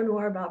up, to learn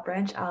more about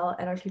BranchOut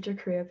and our future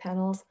career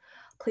panels,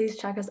 please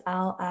check us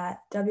out at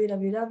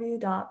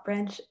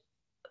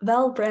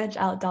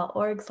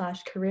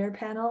www.velbranchout.org/career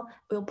panel.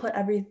 We'll put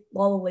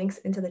all the links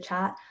into the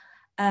chat.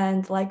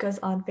 and like us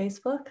on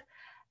Facebook.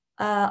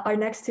 Our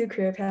next two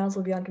career panels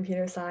will be on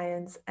computer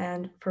science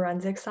and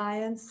forensic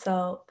science.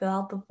 So fill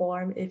out the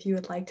form if you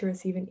would like to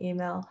receive an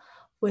email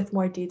with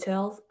more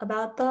details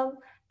about them.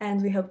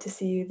 And we hope to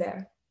see you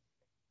there.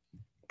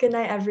 Good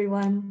night,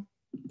 everyone.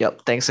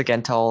 Yep. Thanks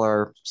again to all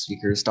our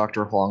speakers,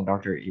 Dr. Huang,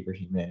 Dr.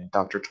 Ibrahim, and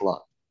Dr.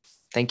 Talat.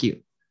 Thank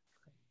you.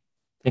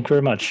 Thank you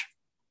very much.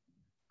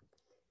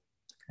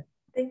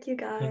 Thank you,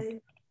 guys.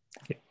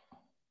 Thank you.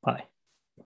 Bye.